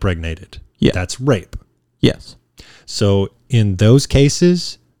become impregnated. Yeah. That's rape. Yes. So in those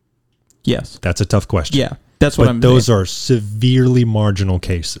cases, Yes. that's a tough question. Yeah. That's what But I'm those saying. are severely marginal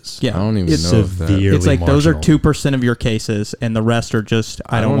cases. Yeah. I don't even It's- know if that. severely It's like those are marginal. 2% of your cases, and the rest are just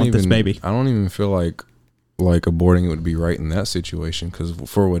I don't want this baby. I don't even feel like like aborting it would be right in that situation, because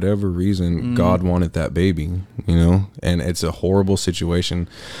for whatever reason God wanted that baby, you know, and it's a horrible situation,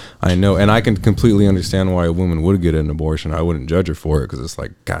 I know, and I can completely understand why a woman would get an abortion. I wouldn't judge her for it, because it's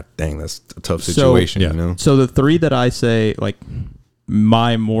like, god dang, that's a tough situation. You know, So the three that I say, like,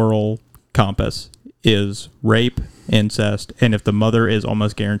 my moral compass is rape, incest, and if the mother is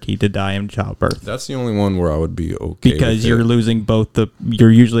almost guaranteed to die in childbirth. that's the only one where I would be okay Because with you're it. losing both of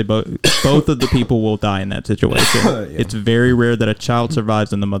the people will die in that situation. It's very rare that a child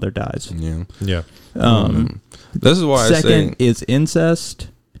survives and the mother dies. Yeah, Yeah. this is why Second I say is incest.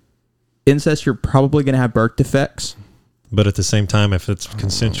 Incest, you're probably going to have birth defects. But at the same time, if it's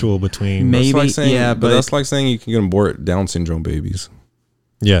consensual between, Maybe, that's like saying, yeah, but but that's like saying you can abort Down syndrome babies.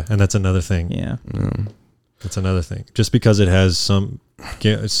 yeah, and that's another thing. yeah. That's another thing. Just because it has some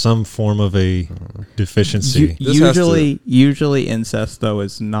form of a deficiency. This has Usually incest though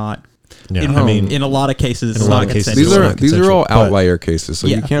is not. Yeah, In, I mean, in a lot of cases, in it's a lot not of cases, consensual. These are all but- outlier cases, so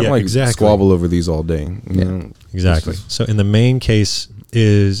you Yeah. can't Yeah, like exactly. squabble over these all day. You know? exactly. So in the main case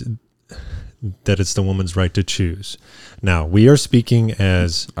is that it's the woman's right to choose. Now, we are speaking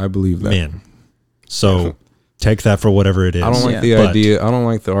as I believe that. men. So take that for whatever it is. I don't like Yeah. the But- idea. I don't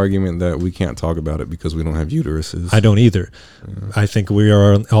like the argument that we can't talk about it because we don't have uteruses. I don't either. I think we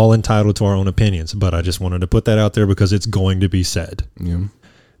are all entitled to our own opinions, but I just wanted to put that out there because it's going to be said. Yeah.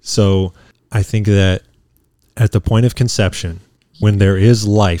 So I think that at the point of conception, when there is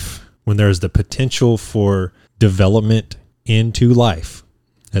life, when there is the potential for development into life,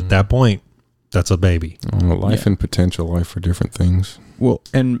 at that point, that's a baby. Life and potential life are different things. Well,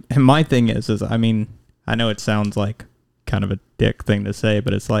 and my thing is I mean, I know it sounds like kind of a dick thing to say,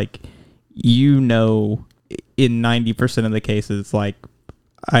 but it's like, you know, in 90% of the cases, like,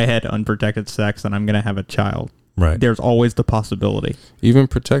 I had unprotected sex and I'm going to have a child. Right. There's always the possibility. Even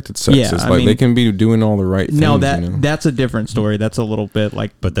protected sex, Yeah, it's I like mean- they can be doing all the right things. No, you know? that's a different story. That's a little bit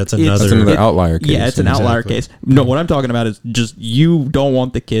like, But that's It's- another. That's another outlier case. yeah, it's an outlier Exactly. case. No, what I'm talking about is just, you don't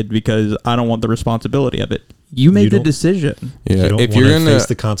want the kid because I don't want the responsibility of it. You made the don't- decision. Yeah, You don't if wanna you're gonna face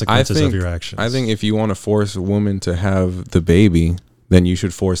the consequences I think, of your actions. I think if you want to force a woman to have the baby, then you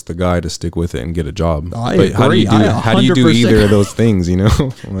should force the guy to stick with it and get a job. I but how do you do agree. I how do you do 100% either of those things? You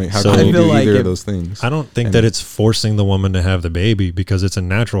know, like how So- can I you feel do like either if- of those things? I don't think And- that it's forcing the woman to have the baby because it's a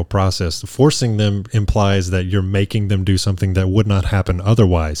natural process. Forcing them implies that you're making them do something that would not happen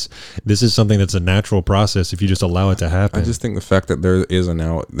otherwise. This is something that's a natural process if you just allow it to happen. I just think the fact that there is an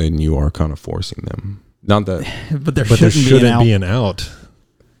out, then you are kind of forcing them. Not that. But there but there shouldn't, be an out.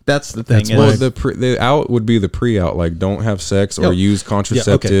 That's the thing. That's is- why- Well, the out would be the pre-out, like don't have sex or Yep. use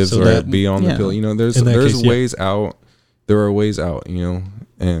contraceptives so or that- be on the yeah. pill. You know, there's In that case, yeah. ways out. There are ways out. You know,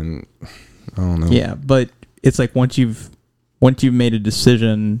 and I don't know. Yeah, but it's like once you've made a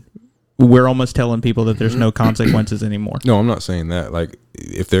decision, we're almost telling people that there's no consequences anymore. No, I'm not saying that. Like,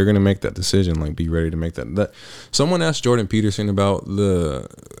 if they're gonna make that decision, like, be ready to make that. Someone asked Jordan Peterson about the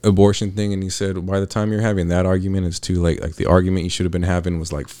abortion thing, and he said, by the time you're having that argument, it's too late. Like, the argument you should have been having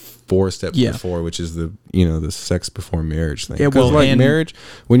was like 4 steps Yeah. before, which is the sex before marriage thing. Yeah, Because well, like and- marriage,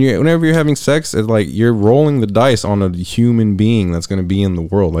 whenever you're having sex, it's like you're rolling the dice on a human being that's gonna be in the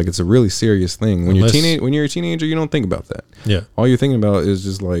world. Like, it's a really serious thing. When Unless- you're a teenager, you don't think about that. Yeah. All you're thinking about is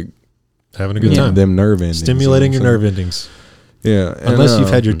just like Having a good Yeah. time. them nerve endings. Stimulating you your know what I'm nerve endings. saying? Yeah, and, Unless you've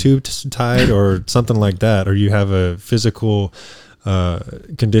had your tube tied or something like that, or you have a physical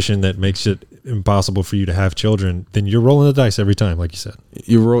condition that makes it impossible for you to have children, then you're rolling the dice every time, like you said.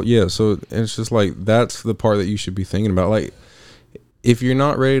 you roll, yeah. So it's just like that's the part that you should be thinking about. Like, if you're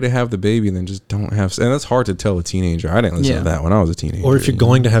not ready to have the baby, then just don't have. And that's hard to tell a teenager. I didn't listen Yeah. to that when I was a teenager. Or if you're you know?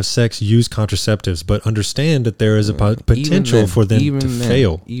 going to have sex, use contraceptives, but understand that there is a potential for them to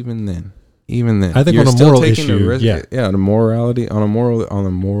fail. Even then, I think you're on a still moral taking a issue, risk. yeah. The morality on a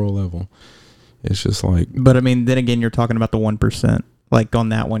moral level, it's just like. But I mean, then again, you're talking about the 1%. Like on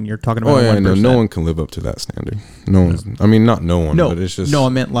that one, you're talking about Oh yeah, 1%. no one can live up to that standard. No one's. I mean, not no one. No, but it's just no, I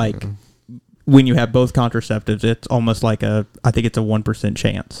meant like when you have both contraceptives, it's almost like I think it's a 1%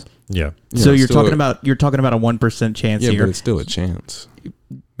 chance. Yeah. Yeah, So it's you're still talking about a 1% chance Yeah, here. but it's still a chance.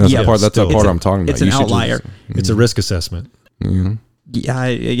 That's Yeah, the part. That's the still- part it's a- I'm talking about. it's an You should outlier. just- It's a risk assessment. Yeah.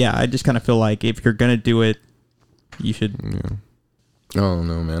 Yeah, I just kind of feel like if you're gonna do it, you should. Yeah. I don't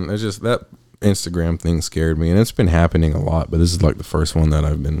know, man. It's just that Instagram thing scared me, and it's been happening a lot. But this is like the first one that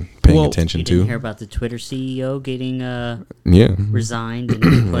I've been paying Well, attention You didn't to. hear about the Twitter CEO getting Yeah, resigned and yeah,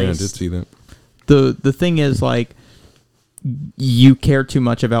 I replaced? did see that. The thing is, like, you care too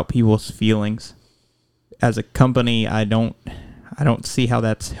much about people's feelings. As a company, I don't see how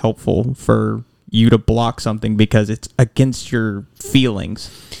that's helpful for you to block something because it's against your feelings.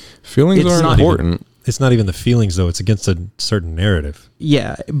 Feelings It's are not important. it's not even the feelings though. It's against a certain narrative,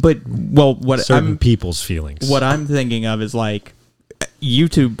 Yeah, but what certain people's feelings. what I'm thinking of is like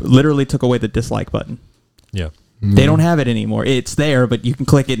YouTube literally took away the dislike button. Yeah. They don't have it anymore. It's there, but you can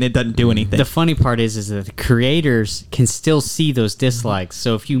click it and it doesn't do anything. The funny part is that the creators can still see those dislikes.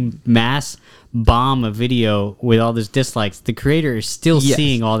 So if you mass bomb a video with all those dislikes, the creator is still Yes.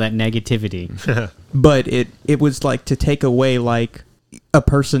 seeing all that negativity. But it was like to take away like a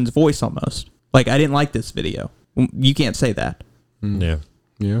person's voice almost. Like, I didn't like this video. You can't say that. Yeah.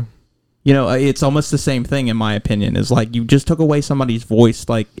 Yeah. You know, it's almost the same thing in my opinion. Is like you just took away somebody's voice.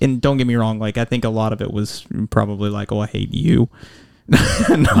 Like, and don't get me wrong. Like, I think a lot of it was probably like, "Oh, I hate you,"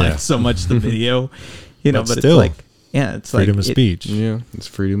 not so much the video. You know, But but still, it's like, yeah, it's Freedom like of speech. Yeah. It's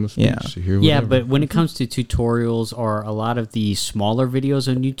freedom of speech Yeah. to hear Yeah, whatever. but when it comes to tutorials or a lot of the smaller videos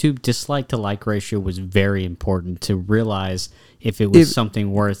on YouTube, dislike to like ratio was very important to realize if it was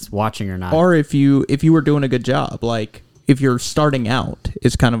something worth watching or not. Or if you were doing a good job, like if you're starting out,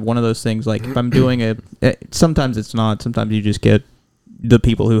 it's kind of one of those things. Like if I'm doing sometimes it's not. Sometimes you just get the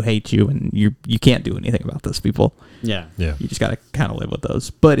people who hate you, and you can't do anything about those people. yeah. Yeah. You just got to kind of live with those.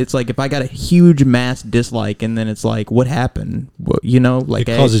 But it's like if I got a huge mass dislike, and then it's like, what happened? You know, like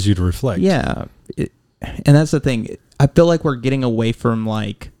It causes you to reflect. Yeah, and that's the thing. I feel like we're getting away from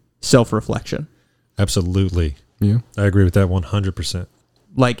like self-reflection. Absolutely. Yeah. I agree with that 100%.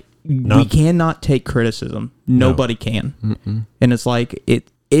 Like we cannot take criticism. Nobody can. And it's like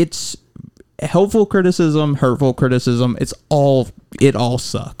it's helpful criticism, hurtful criticism. It all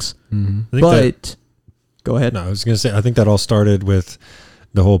sucks. I think But go ahead. No, I was going to say, I think that all started with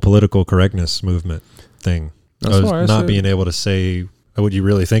the whole political correctness movement thing. That's why I not said- being able to say what you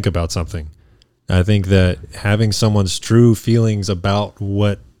really think about something. I think that having someone's true feelings about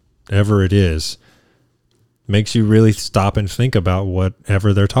whatever it is makes you really stop and think about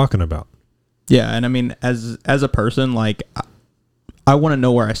whatever they're talking about. Yeah, and I mean, as a person, like I want to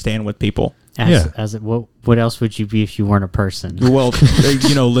know where I stand with people. What else would you be if you weren't a person? Well,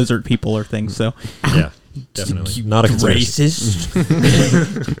 you know, lizard people or things. So Yeah, definitely. Not a conspiracy.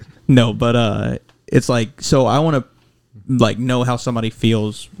 racist. No, but it's like, so I want to like know how somebody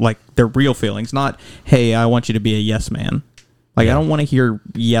feels, like their real feelings. Not, hey, I want you to be a yes man. Like, I don't want to hear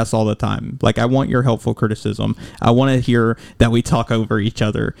yes all the time. Like, I want your helpful criticism. I want to hear that we talk over each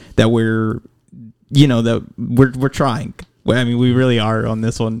other, that we're, you know, that we're trying. I mean, we really are on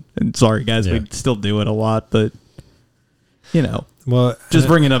this one. And sorry, guys, Yeah. we still do it a lot, but, you know, Well, just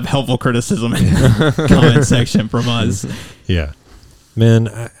bringing up helpful criticism in the comment section from us. yeah, man,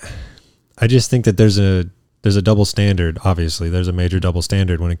 I just think that there's a double standard. Obviously, there's a major double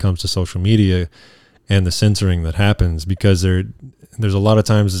standard when it comes to social media and the censoring that happens, because there's a lot of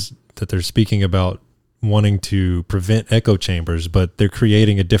times that they're speaking about wanting to prevent echo chambers, but they're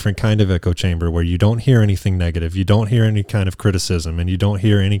creating a different kind of echo chamber where you don't hear anything negative, you don't hear any kind of criticism, and you don't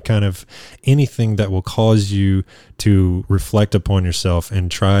hear any kind of anything that will cause you to reflect upon yourself and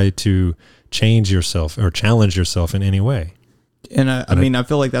try to change yourself or challenge yourself in any way. And I mean, I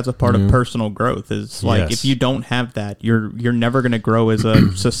feel like that's a part of personal growth. Is like, Yes. if you don't have that, you're never going to grow as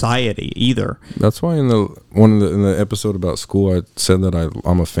a society either. That's why in the episode about school, I said that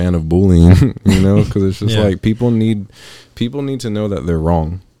I'm a fan of bullying. You know, because it's just Yeah. like people need to know that they're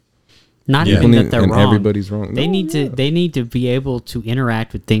wrong. Not Yeah. even People that they're and wrong. everybody's wrong. They No, need to. They need to be able to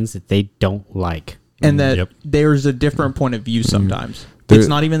interact with things that they don't like. And that Yep. there's a different point of view sometimes. There- It's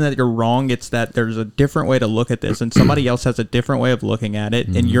not even that you're wrong. It's that there's a different way to look at this, and somebody else has a different way of looking at it,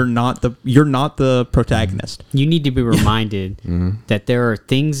 and you're not the protagonist. You need to be reminded that there are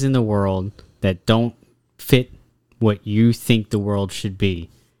things in the world that don't fit what you think the world should be,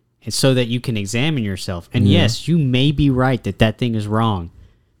 and so that you can examine yourself. And yes, you may be right that thing is wrong,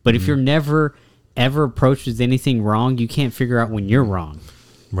 but if you're never ever approached with anything wrong, you can't figure out when you're wrong.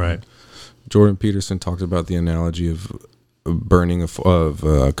 Right. Jordan Peterson talked about the analogy of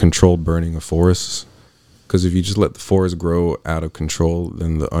controlled burning of forests, because if you just let the forest grow out of control,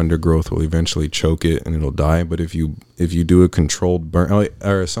 then the undergrowth will eventually choke it and it'll die. But if you do a controlled burn,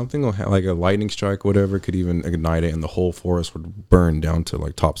 or something like a lightning strike, whatever, could even ignite it and the whole forest would burn down to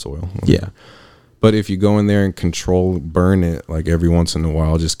like topsoil. Yeah. But if you go in there and burn it like every once in a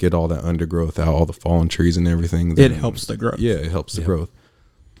while, just get all that undergrowth out, all the fallen trees and everything, It helps the growth. Yeah, it helps the growth.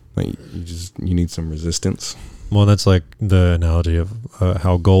 Like you need some resistance. Well, that's like the analogy of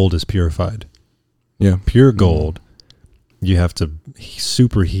how gold is purified. Yeah. Pure gold, you have to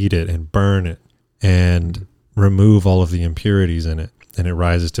superheat it and burn it and remove all of the impurities in it, and it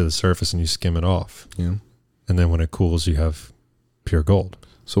rises to the surface and you skim it off. Yeah. And then when it cools, you have pure gold.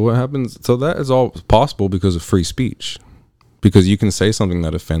 So what happens? So that is all possible because of free speech. because you can say something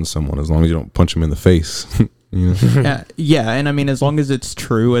that offends someone as long as you don't punch them in the face. You know? Yeah, and I mean, as long as it's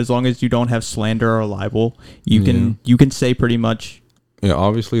true, as long as you don't have slander or libel, you can say pretty much. Yeah,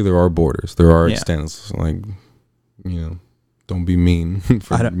 obviously there are borders, there are extents. Like, don't be mean.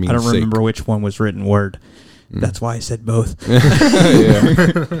 For I don't remember which one was written word. That's why I said both. I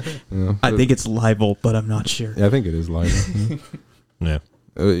think it's libel, but I'm not sure. Yeah, I think it is libel. Yeah.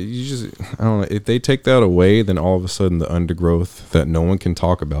 You just, I don't know. If they take that away, then all of a sudden the undergrowth that no one can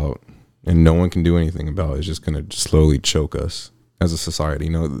talk about and no one can do anything about is just going to slowly choke us as a society.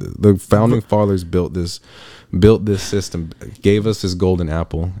 The founding fathers built this system, gave us this golden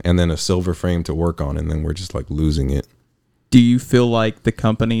apple, and then a silver frame to work on, and then we're just like losing it. Do you feel like the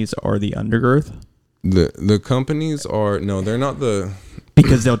companies are the undergrowth? The companies are they're not the,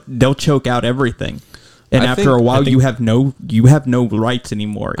 because they'll choke out everything. And after a while, you have no rights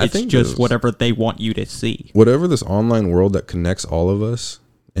anymore. It's just whatever they want you to see. Whatever this online world that connects all of us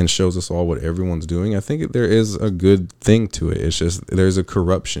and shows us all what everyone's doing, I think there is a good thing to it. It's just there's a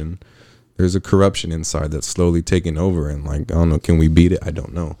corruption. There's a corruption inside that's slowly taking over. And like, I don't know, can we beat it? I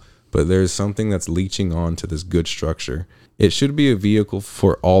don't know. But there's something that's leeching on to this good structure. It should be a vehicle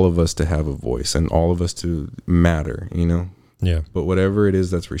for all of us to have a voice and all of us to matter, Yeah. But whatever it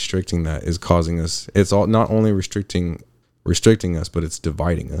is that's restricting that is causing us, it's all not only restricting us, but it's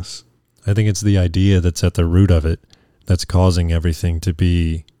dividing us. I think it's the idea that's at the root of it that's causing everything to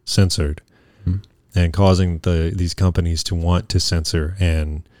be censored and causing these companies to want to censor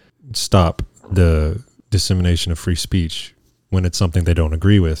and stop the dissemination of free speech when it's something they don't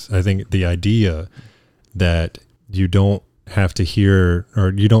agree with. I think the idea that you don't have to hear,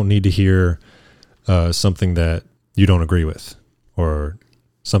 or you don't need to hear something that you don't agree with or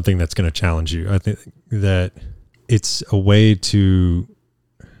something that's going to challenge you. I think that it's a way to,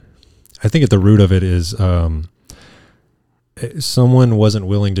 I think at the root of it is someone wasn't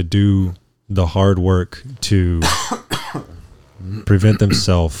willing to do the hard work to prevent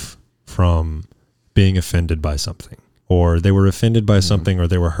themselves from being offended by something, or they were offended by something, or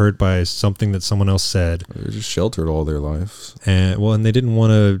they were hurt by something that someone else said. They're just sheltered all their lives. And they didn't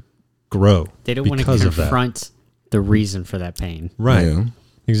want to grow. They don't want to confront the reason for that pain. Right. Yeah.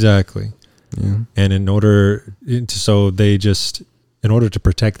 Exactly. Yeah. And in order to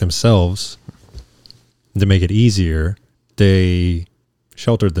protect themselves, to make it easier, they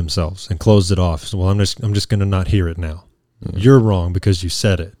sheltered themselves and closed it off. So, well, I'm just going to not hear it now. Yeah. You're wrong because you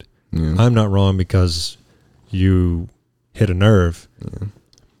said it. Yeah. I'm not wrong because you hit a nerve.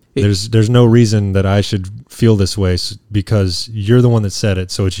 Yeah. There's no reason that I should feel this way because you're the one that said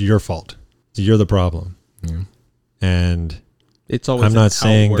it, so it's your fault. You're the problem. Yeah. And it's always I'm not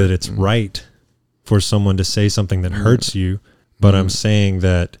saying that it's right for someone to say something that hurts you, but I'm saying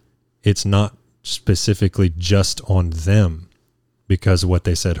that it's not specifically just on them because what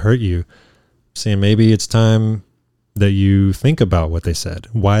they said hurt you. Saying maybe it's time that you think about what they said,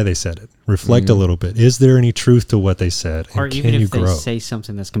 why they said it, reflect a little bit. Is there any truth to what they said? Or even if they say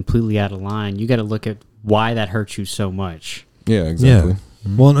something that's completely out of line, you got to look at why that hurts you so much. Yeah, exactly. Yeah.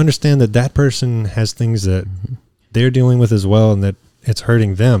 Well, and understand that person has things that they're dealing with as well, and that it's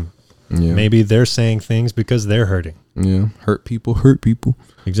hurting them. Yeah. Maybe they're saying things because they're hurting. Yeah, hurt people.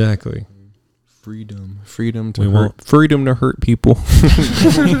 Exactly. Freedom to hurt people.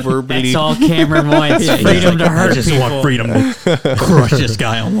 That's all Cameron wants. Freedom to hurt people. I just want freedom to crush this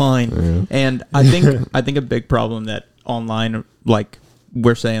guy online. Yeah. And I think a big problem that online, like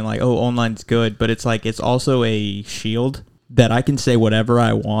we're saying, like, oh, online's good, but it's like it's also a shield that I can say whatever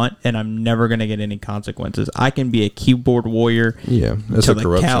I want and I'm never going to get any consequences. I can be a keyboard warrior. Yeah, that's a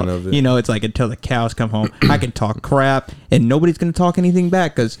corruption of it. It's like until the cows come home, I can talk crap and nobody's going to talk anything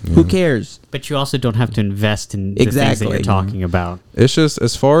back because who cares? But you also don't have to invest in the things that you're talking about. It's just,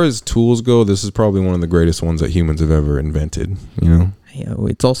 as far as tools go, this is probably one of the greatest ones that humans have ever invented, Yeah,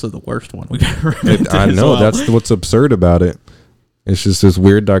 it's also the worst one we've ever invented. I know, that's what's absurd about it. It's just this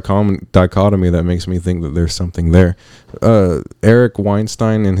weird dichotomy that makes me think that there's something there. Eric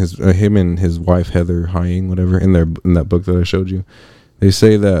Weinstein and him and his wife Heather Heying, whatever, in that book that I showed you, they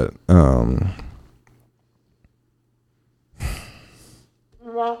say that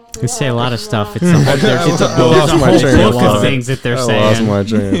they say a lot of stuff. It's a whole book of things that they're saying. I lost my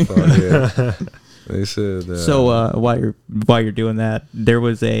train of thought. Yeah. They said so. While you're doing that, there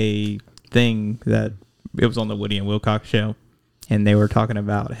was a thing that it was on the Woody and Wilcox show. And they were talking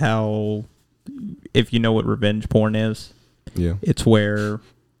about how, if you know what revenge porn is, it's where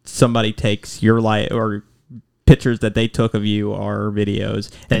somebody takes your life or pictures that they took of you or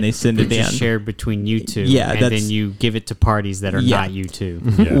videos, and they send it in. Shared between you two. Yeah, and then you give it to parties that are not you two.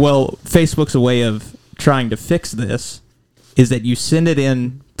 Yeah. Well, Facebook's a way of trying to fix this is that you send it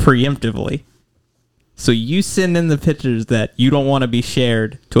in preemptively. So you send in the pictures that you don't want to be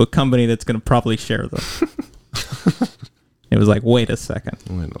shared to a company that's going to probably share them. It was like, wait a second.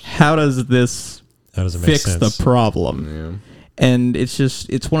 How does this How does it make fix sense? the problem? Yeah. And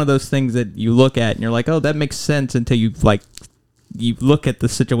it's one of those things that you look at and you're like, oh, that makes sense until you look at the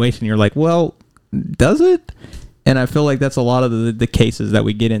situation and you're like, well, does it? And I feel like that's a lot of the cases that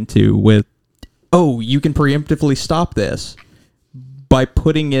we get into with, oh, you can preemptively stop this by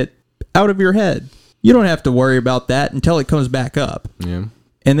putting it out of your head. You don't have to worry about that until it comes back up. Yeah.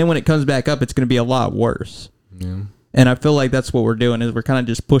 And then when it comes back up, it's going to be a lot worse. Yeah. And I feel like that's what we're doing is we're kind of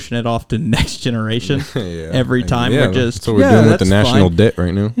just pushing it off to the next generation. Yeah. Every time Yeah, we're just that's what we're doing with the that's national fine. debt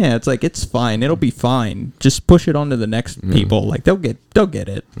right now. Yeah, it's like it's fine. It'll be fine. Just push it on to the next people. Like they'll get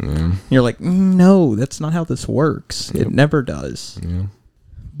it. Yeah. You're like, no, that's not how this works. It never does. Yeah.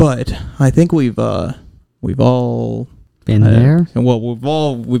 But I think we've all Been there?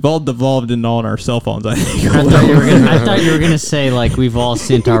 well, we've all devolved into on our cell phones. I think. I thought you were gonna say like we've all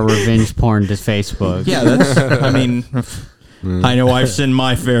sent our revenge porn to Facebook. Yeah, that's. I mean, I know I've sent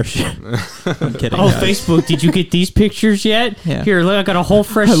my fair share. I'm kidding. Oh, guys. Facebook! Did you get these pictures yet? Yeah. Here, look, I got a whole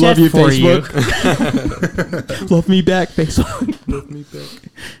fresh I love set you, for Facebook. Love me back, Facebook.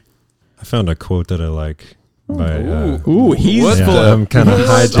 I found a quote that I like by. Ooh, he's What Yeah, full. I'm kind of on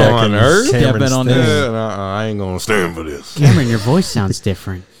hijacking earth? Cameron's Stepping on thing. his- I ain't gonna stand for this. you. Cameron, your voice sounds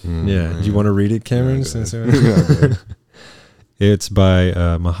different. Yeah, do you want to read it, Cameron? Since it's by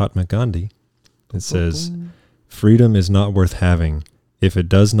Mahatma Gandhi. It says, "Freedom is not worth having if it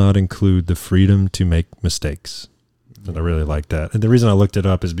does not include the freedom to make mistakes." And I really like that. And the reason I looked it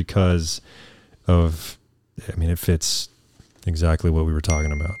up is because of, it fits exactly what we were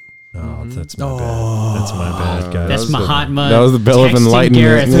talking about. Oh, that's my bad. That's my bad, guys. That's Mahatma. that was the bell of texting enlightenment.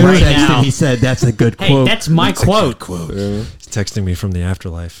 Gareth Yeah. right now. He said that's a good Hey, quote. that's my quote. Yeah. He's texting me from the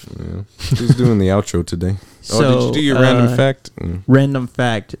afterlife. Yeah. Who's doing the outro today? So, did you do your random fact? Random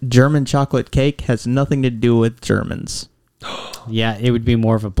fact: German chocolate cake has nothing to do with Germans. Yeah, it would be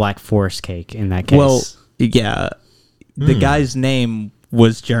more of a Black Forest cake in that case. Well, yeah, the guy's name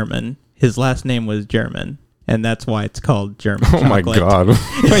was German. His last name was German, and that's why it's called German. Oh my chocolate. god.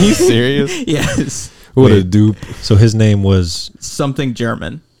 Are you serious? Yes, What a Wait. dupe. So his name was something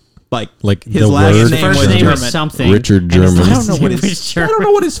German. Like the his last word name first was name German. was something. Richard and his German. I last don't know what name his was I don't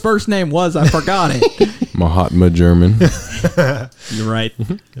know what his first name was. I forgot it. Mahatma German. You're right.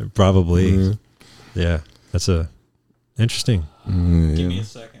 probably. Yeah, that's a interesting. Give me a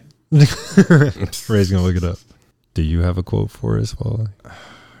second. Ray's gonna look it up. Do you have a quote for us, Paul? I'm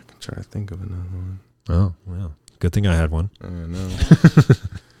trying to think of another one. Oh, well, good thing I had one. I know.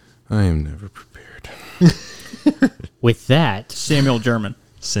 I am never prepared. With that, Samuel German.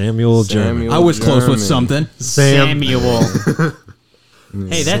 Samuel German. Samuel I was close with German. something. Samuel.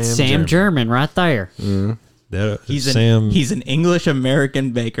 Hey, that's Sam Sam German right there. He's an English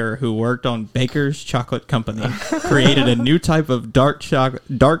American baker who worked on Baker's Chocolate Company, created a new type of dark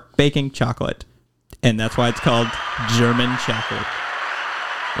baking chocolate, and that's why it's called German chocolate.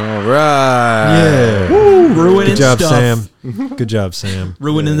 All right. Yeah. Woo, ruining Good job, stuff. Sam. Good job, Sam.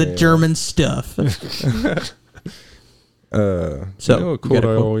 Ruining the German stuff. So, So, you know a you quote got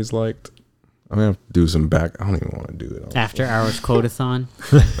a I quote? always liked? I'm going to have to do some back. I don't even want to do it. After Hours Quotathon.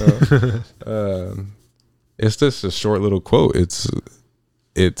 It's just a short little quote. It's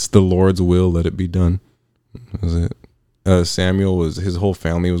the Lord's will, let it be done. Was it? Samuel was, his whole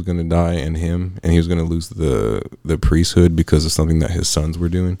family was going to die, and he was going to lose the priesthood because of something that his sons were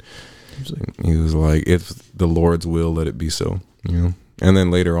doing. He was like, if the Lord's will, let it be so. You know. And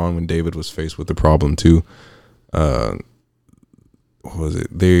then later on, when David was faced with the problem too, what was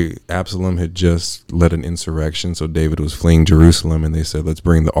it? Absalom had just led an insurrection, so David was fleeing Jerusalem, and they said, "Let's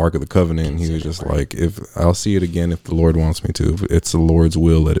bring the Ark of the Covenant." And he was just like, "If I'll see it again, if the Lord wants me to, if it's the Lord's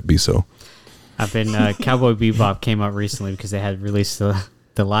will, let it be so." I've been Cowboy Bebop came out recently because they had released the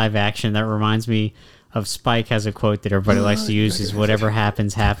live action. That reminds me of Spike has a quote that everybody likes to use is whatever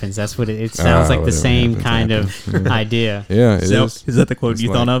happens happens. That's what it sounds like, the whatever same happens, kind happens. of idea. Yeah, it So, is. is that the quote It's you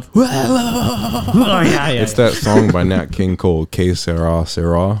like- thought of? Oh yeah, yeah. It's that song by Nat King Cole, "Que Sera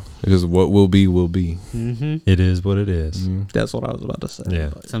Sera." It is what will be will be. It is what it is. That's what I was about to say. Yeah.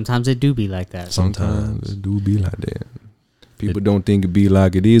 Sometimes it do be like that. Sometimes it do be like that. People don't think it be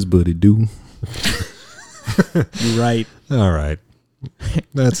like it is, but it do. You're right. All right.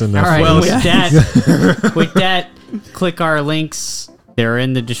 That's enough. All right, for with this. that, click our links. They're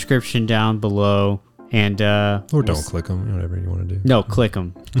in the description down below, And Or don't click them, whatever you want to do. No, click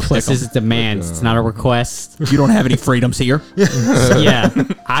them. This is a demand. It's not a request. You don't have any freedoms here. So, yeah,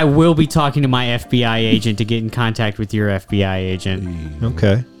 I will be talking to my FBI agent to get in contact with your FBI agent.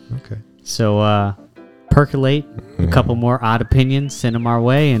 Okay. So percolate a couple more odd opinions, send them our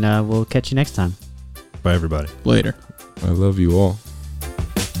way, and we'll catch you next time. Bye, everybody. Later. I love you all.